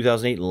one's the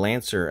 2008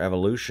 Lancer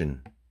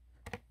Evolution.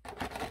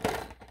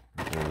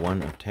 Number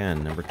 1 of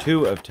 10. Number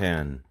 2 of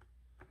 10.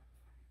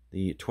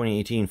 The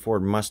 2018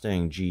 Ford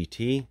Mustang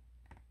GT.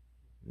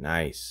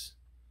 Nice.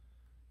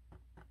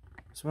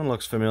 This one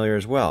looks familiar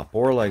as well.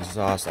 Borla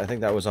exhaust. I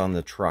think that was on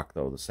the truck,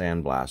 though. The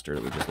Sandblaster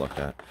that we just looked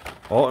at.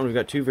 Oh, and we've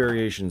got 2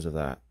 variations of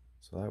that.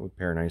 So that would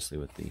pair nicely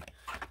with the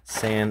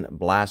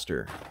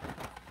Sandblaster.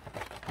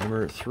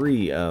 Number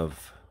 3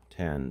 of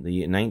 10,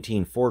 the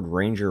 19 Ford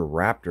Ranger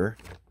Raptor.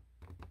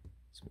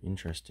 Some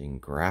interesting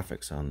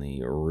graphics on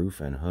the roof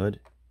and hood.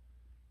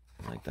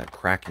 I like that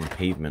cracking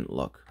pavement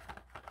look.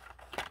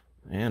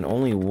 And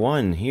only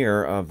one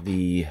here of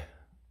the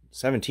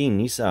 17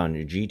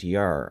 Nissan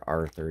GTR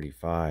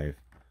R35.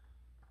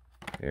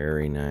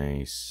 Very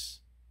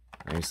nice.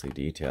 Nicely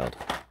detailed.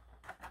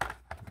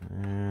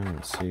 And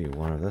let's see,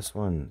 one of this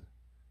one.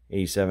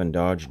 87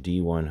 Dodge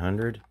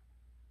D100.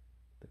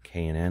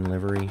 K&N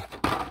livery.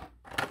 Oh,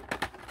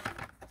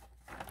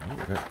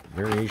 we've got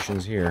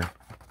variations here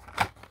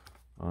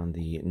on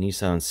the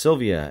Nissan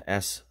Silvia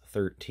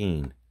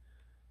S13.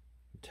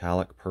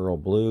 Metallic pearl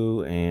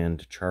blue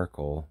and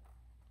charcoal.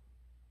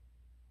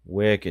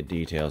 Wicked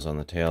details on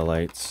the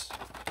taillights.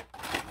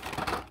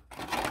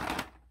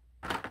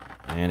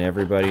 And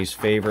everybody's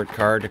favorite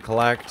car to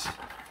collect,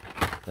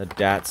 the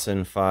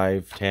Datsun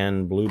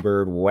 510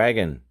 Bluebird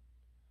wagon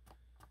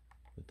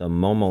with the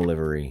Momo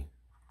livery.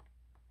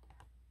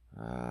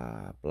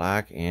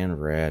 Black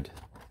and red.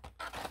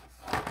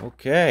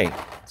 Okay,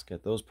 let's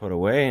get those put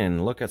away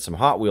and look at some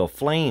Hot Wheel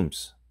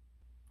Flames.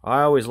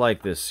 I always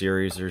like this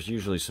series. There's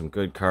usually some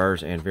good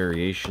cars and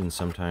variations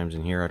sometimes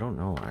in here. I don't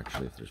know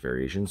actually if there's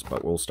variations,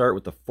 but we'll start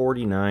with the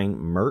 49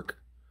 Merc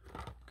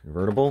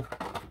convertible.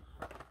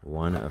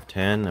 1 of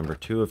 10. Number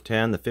 2 of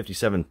 10, the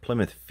 57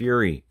 Plymouth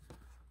Fury.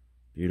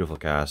 Beautiful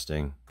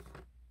casting.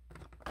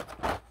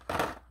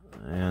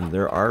 And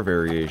there are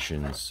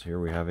variations. Here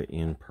we have it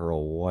in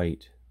pearl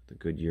white, the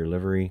Goodyear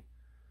livery.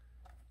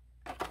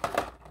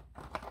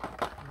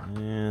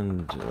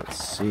 And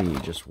let's see,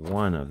 just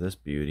one of this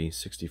beauty,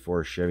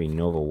 64 Chevy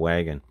Nova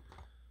Wagon.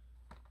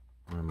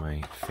 One of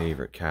my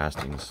favorite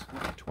castings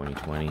in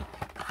 2020.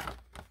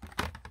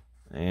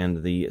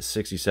 And the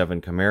 67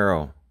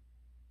 Camaro.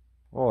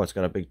 Oh, it's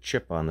got a big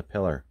chip on the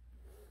pillar.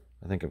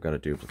 I think I've got a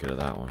duplicate of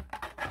that one.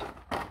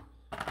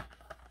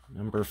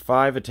 Number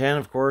 5 of 10,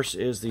 of course,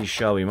 is the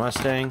Shelby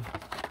Mustang,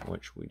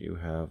 which we do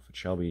have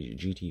Shelby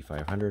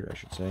GT500, I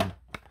should say.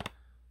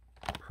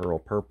 Pearl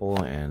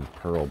purple and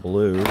pearl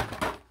blue.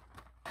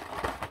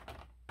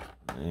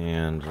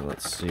 And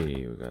let's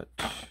see, we got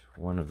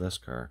one of this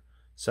car.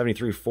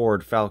 73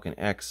 Ford Falcon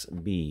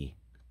XB.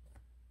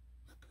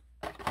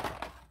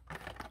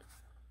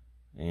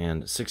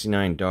 And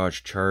 69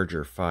 Dodge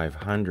Charger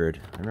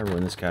 500. I remember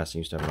when this casting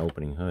used to have an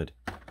opening hood.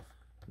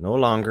 No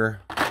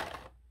longer.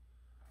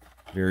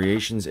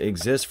 Variations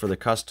exist for the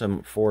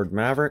custom Ford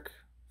Maverick.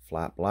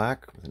 Flat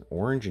black with an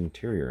orange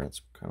interior.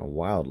 That's kind of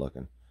wild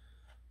looking.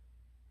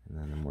 And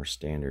then the more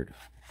standard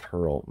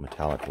pearl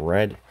metallic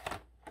red.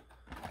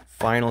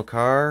 Final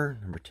car,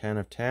 number 10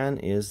 of 10,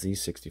 is the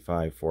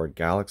 65 Ford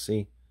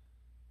Galaxy.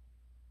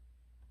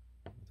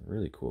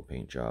 Really cool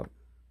paint job.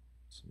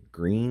 Some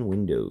green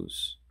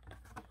windows.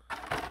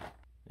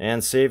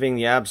 And saving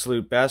the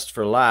absolute best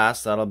for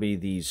last, that'll be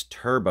these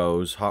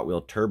turbos, Hot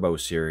Wheel Turbo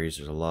Series.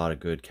 There's a lot of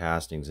good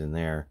castings in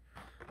there.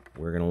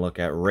 We're going to look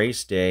at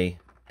race day.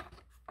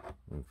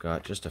 We've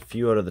got just a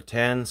few out of the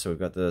 10. So we've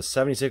got the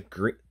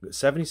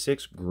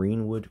 76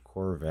 Greenwood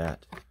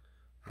Corvette.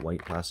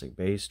 White plastic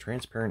base,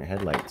 transparent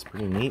headlights.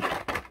 Pretty neat.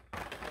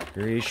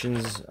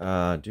 Variations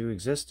do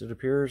exist, it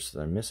appears.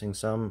 I'm missing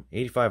some.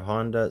 85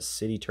 Honda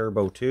City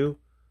Turbo 2.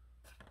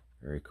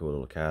 Very cool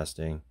little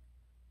casting.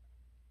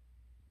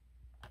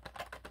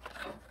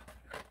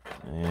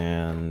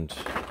 And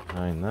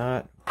behind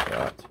that, we've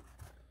got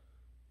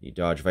the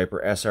Dodge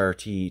Viper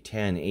SRT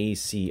 10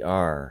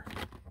 ACR.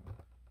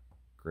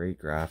 Great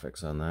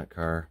graphics on that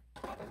car.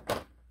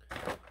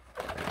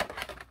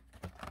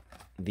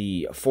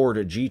 The Ford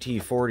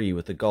GT40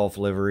 with the Gulf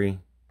livery.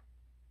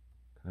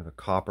 Kind of a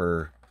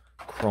copper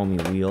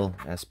chromey wheel,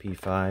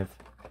 SP5.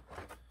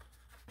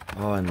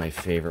 Oh, and my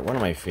favorite, one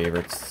of my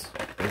favorites.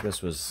 I think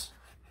this was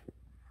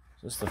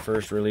the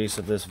first release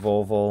of this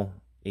Volvo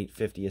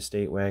 850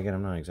 Estate Wagon.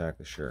 I'm not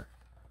exactly sure.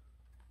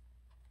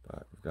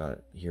 But we've got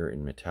it here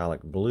in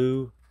metallic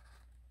blue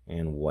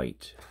and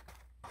white.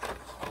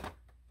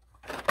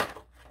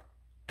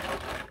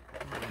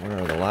 What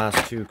are the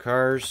last two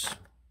cars?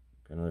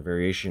 Another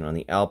variation on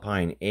the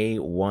Alpine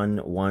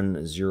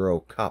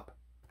A110 Cup.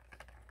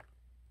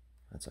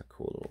 That's a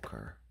cool little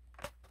car.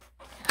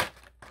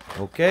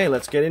 Okay,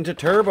 let's get into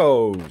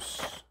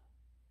turbos.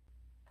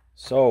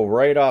 So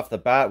right off the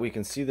bat, we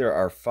can see there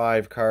are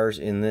 5 cars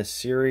in this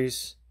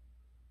series.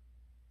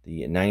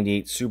 The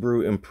 98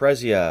 Subaru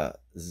Impreza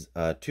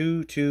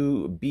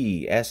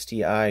 22B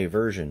STI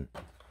version.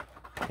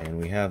 And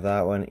we have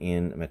that one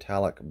in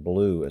metallic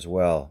blue as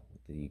well.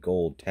 The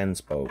gold 10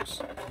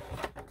 spokes.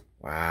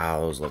 Wow,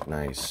 those look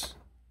nice.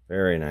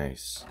 Very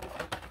nice.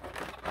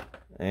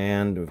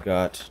 And we've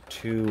got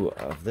 2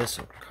 of this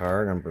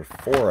car, number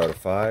 4 out of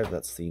 5.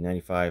 That's the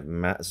 95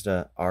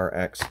 Mazda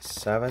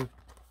RX-7.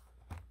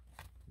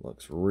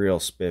 Looks real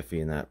spiffy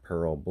in that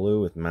pearl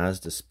blue with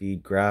Mazda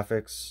Speed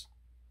graphics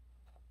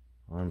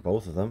on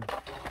both of them.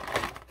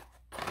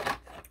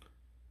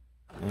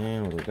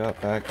 And what we got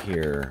back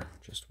here,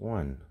 just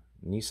one.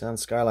 Nissan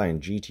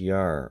Skyline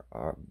GTR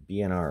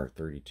BNR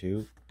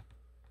 32.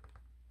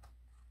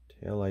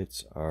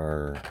 Taillights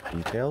are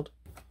detailed.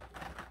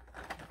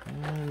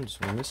 And so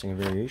we're missing a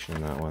variation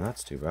on that one.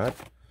 That's too bad.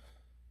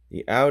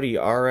 The Audi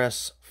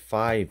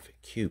RS5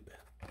 Coupe.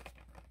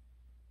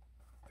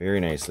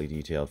 Very nicely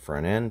detailed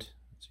front end,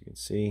 as you can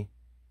see.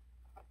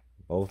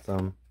 Both of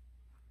them.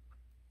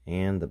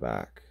 And the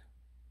back.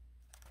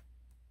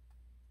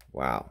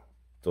 Wow.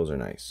 Those are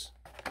nice.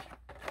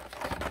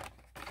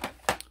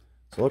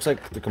 So it looks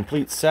like the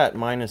complete set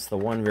minus the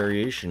one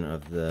variation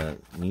of the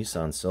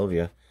Nissan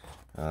Silvia.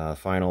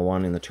 Final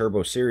one in the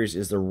Turbo Series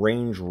is the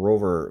Range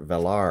Rover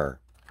Velar.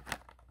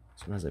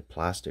 This one has a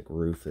plastic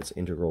roof that's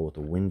integral with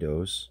the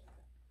windows.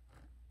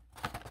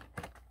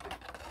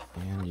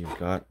 And you've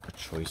got a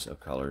choice of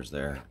colors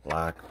there.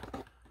 Black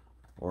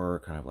or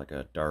kind of like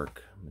a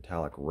dark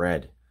metallic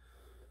red.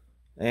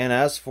 And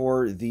as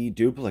for the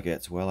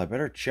duplicates, well, I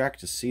better check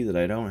to see that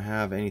I don't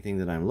have anything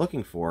that I'm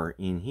looking for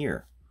in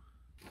here.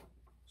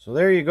 So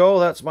there you go.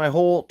 That's my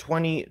whole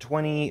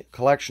 2020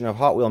 collection of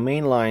Hot Wheel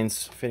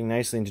mainlines fitting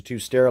nicely into 2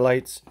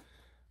 Sterillites.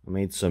 I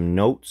made some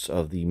notes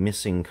of the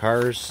missing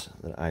cars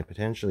that I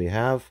potentially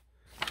have.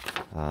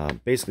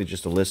 Basically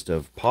just a list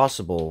of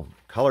possible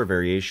color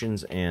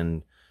variations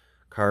and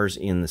cars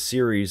in the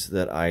series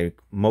that I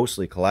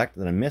mostly collect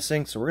that I'm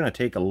missing. So we're going to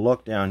take a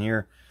look down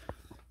here,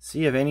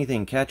 see if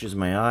anything catches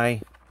my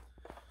eye.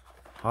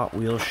 Hot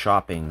Wheels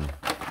shopping.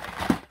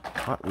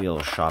 Hot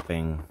Wheels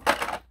shopping.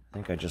 I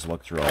think I just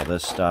looked through all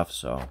this stuff,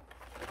 so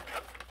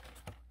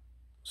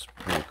it's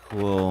pretty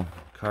cool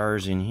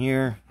cars in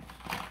here.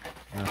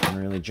 Nothing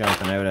really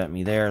jumping out at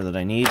me there that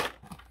I need.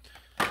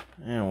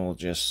 And we'll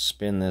just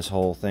spin this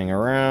whole thing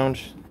around.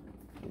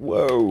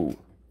 Whoa!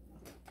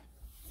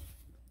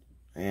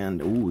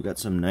 And, ooh, we got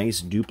some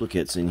nice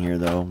duplicates in here,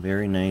 though.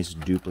 Very nice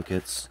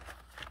duplicates.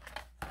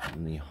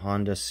 In the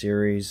Honda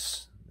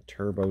series, the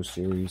Turbo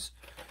series.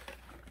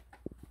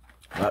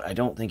 But I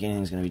don't think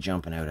anything's going to be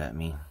jumping out at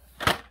me.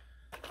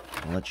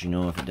 I'll let you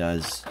know if it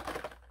does.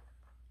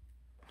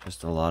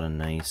 Just a lot of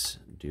nice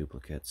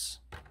duplicates.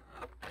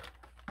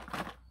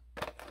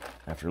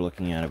 After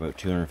looking at about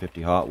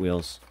 250 Hot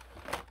Wheels,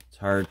 it's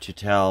hard to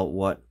tell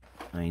what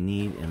I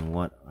need and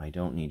what I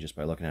don't need just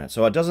by looking at it.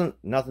 So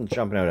nothing's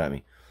jumping out at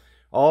me.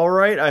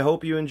 Alright, I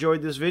hope you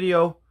enjoyed this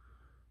video.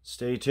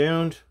 Stay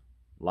tuned.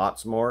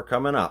 Lots more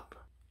coming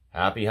up.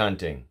 Happy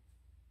hunting.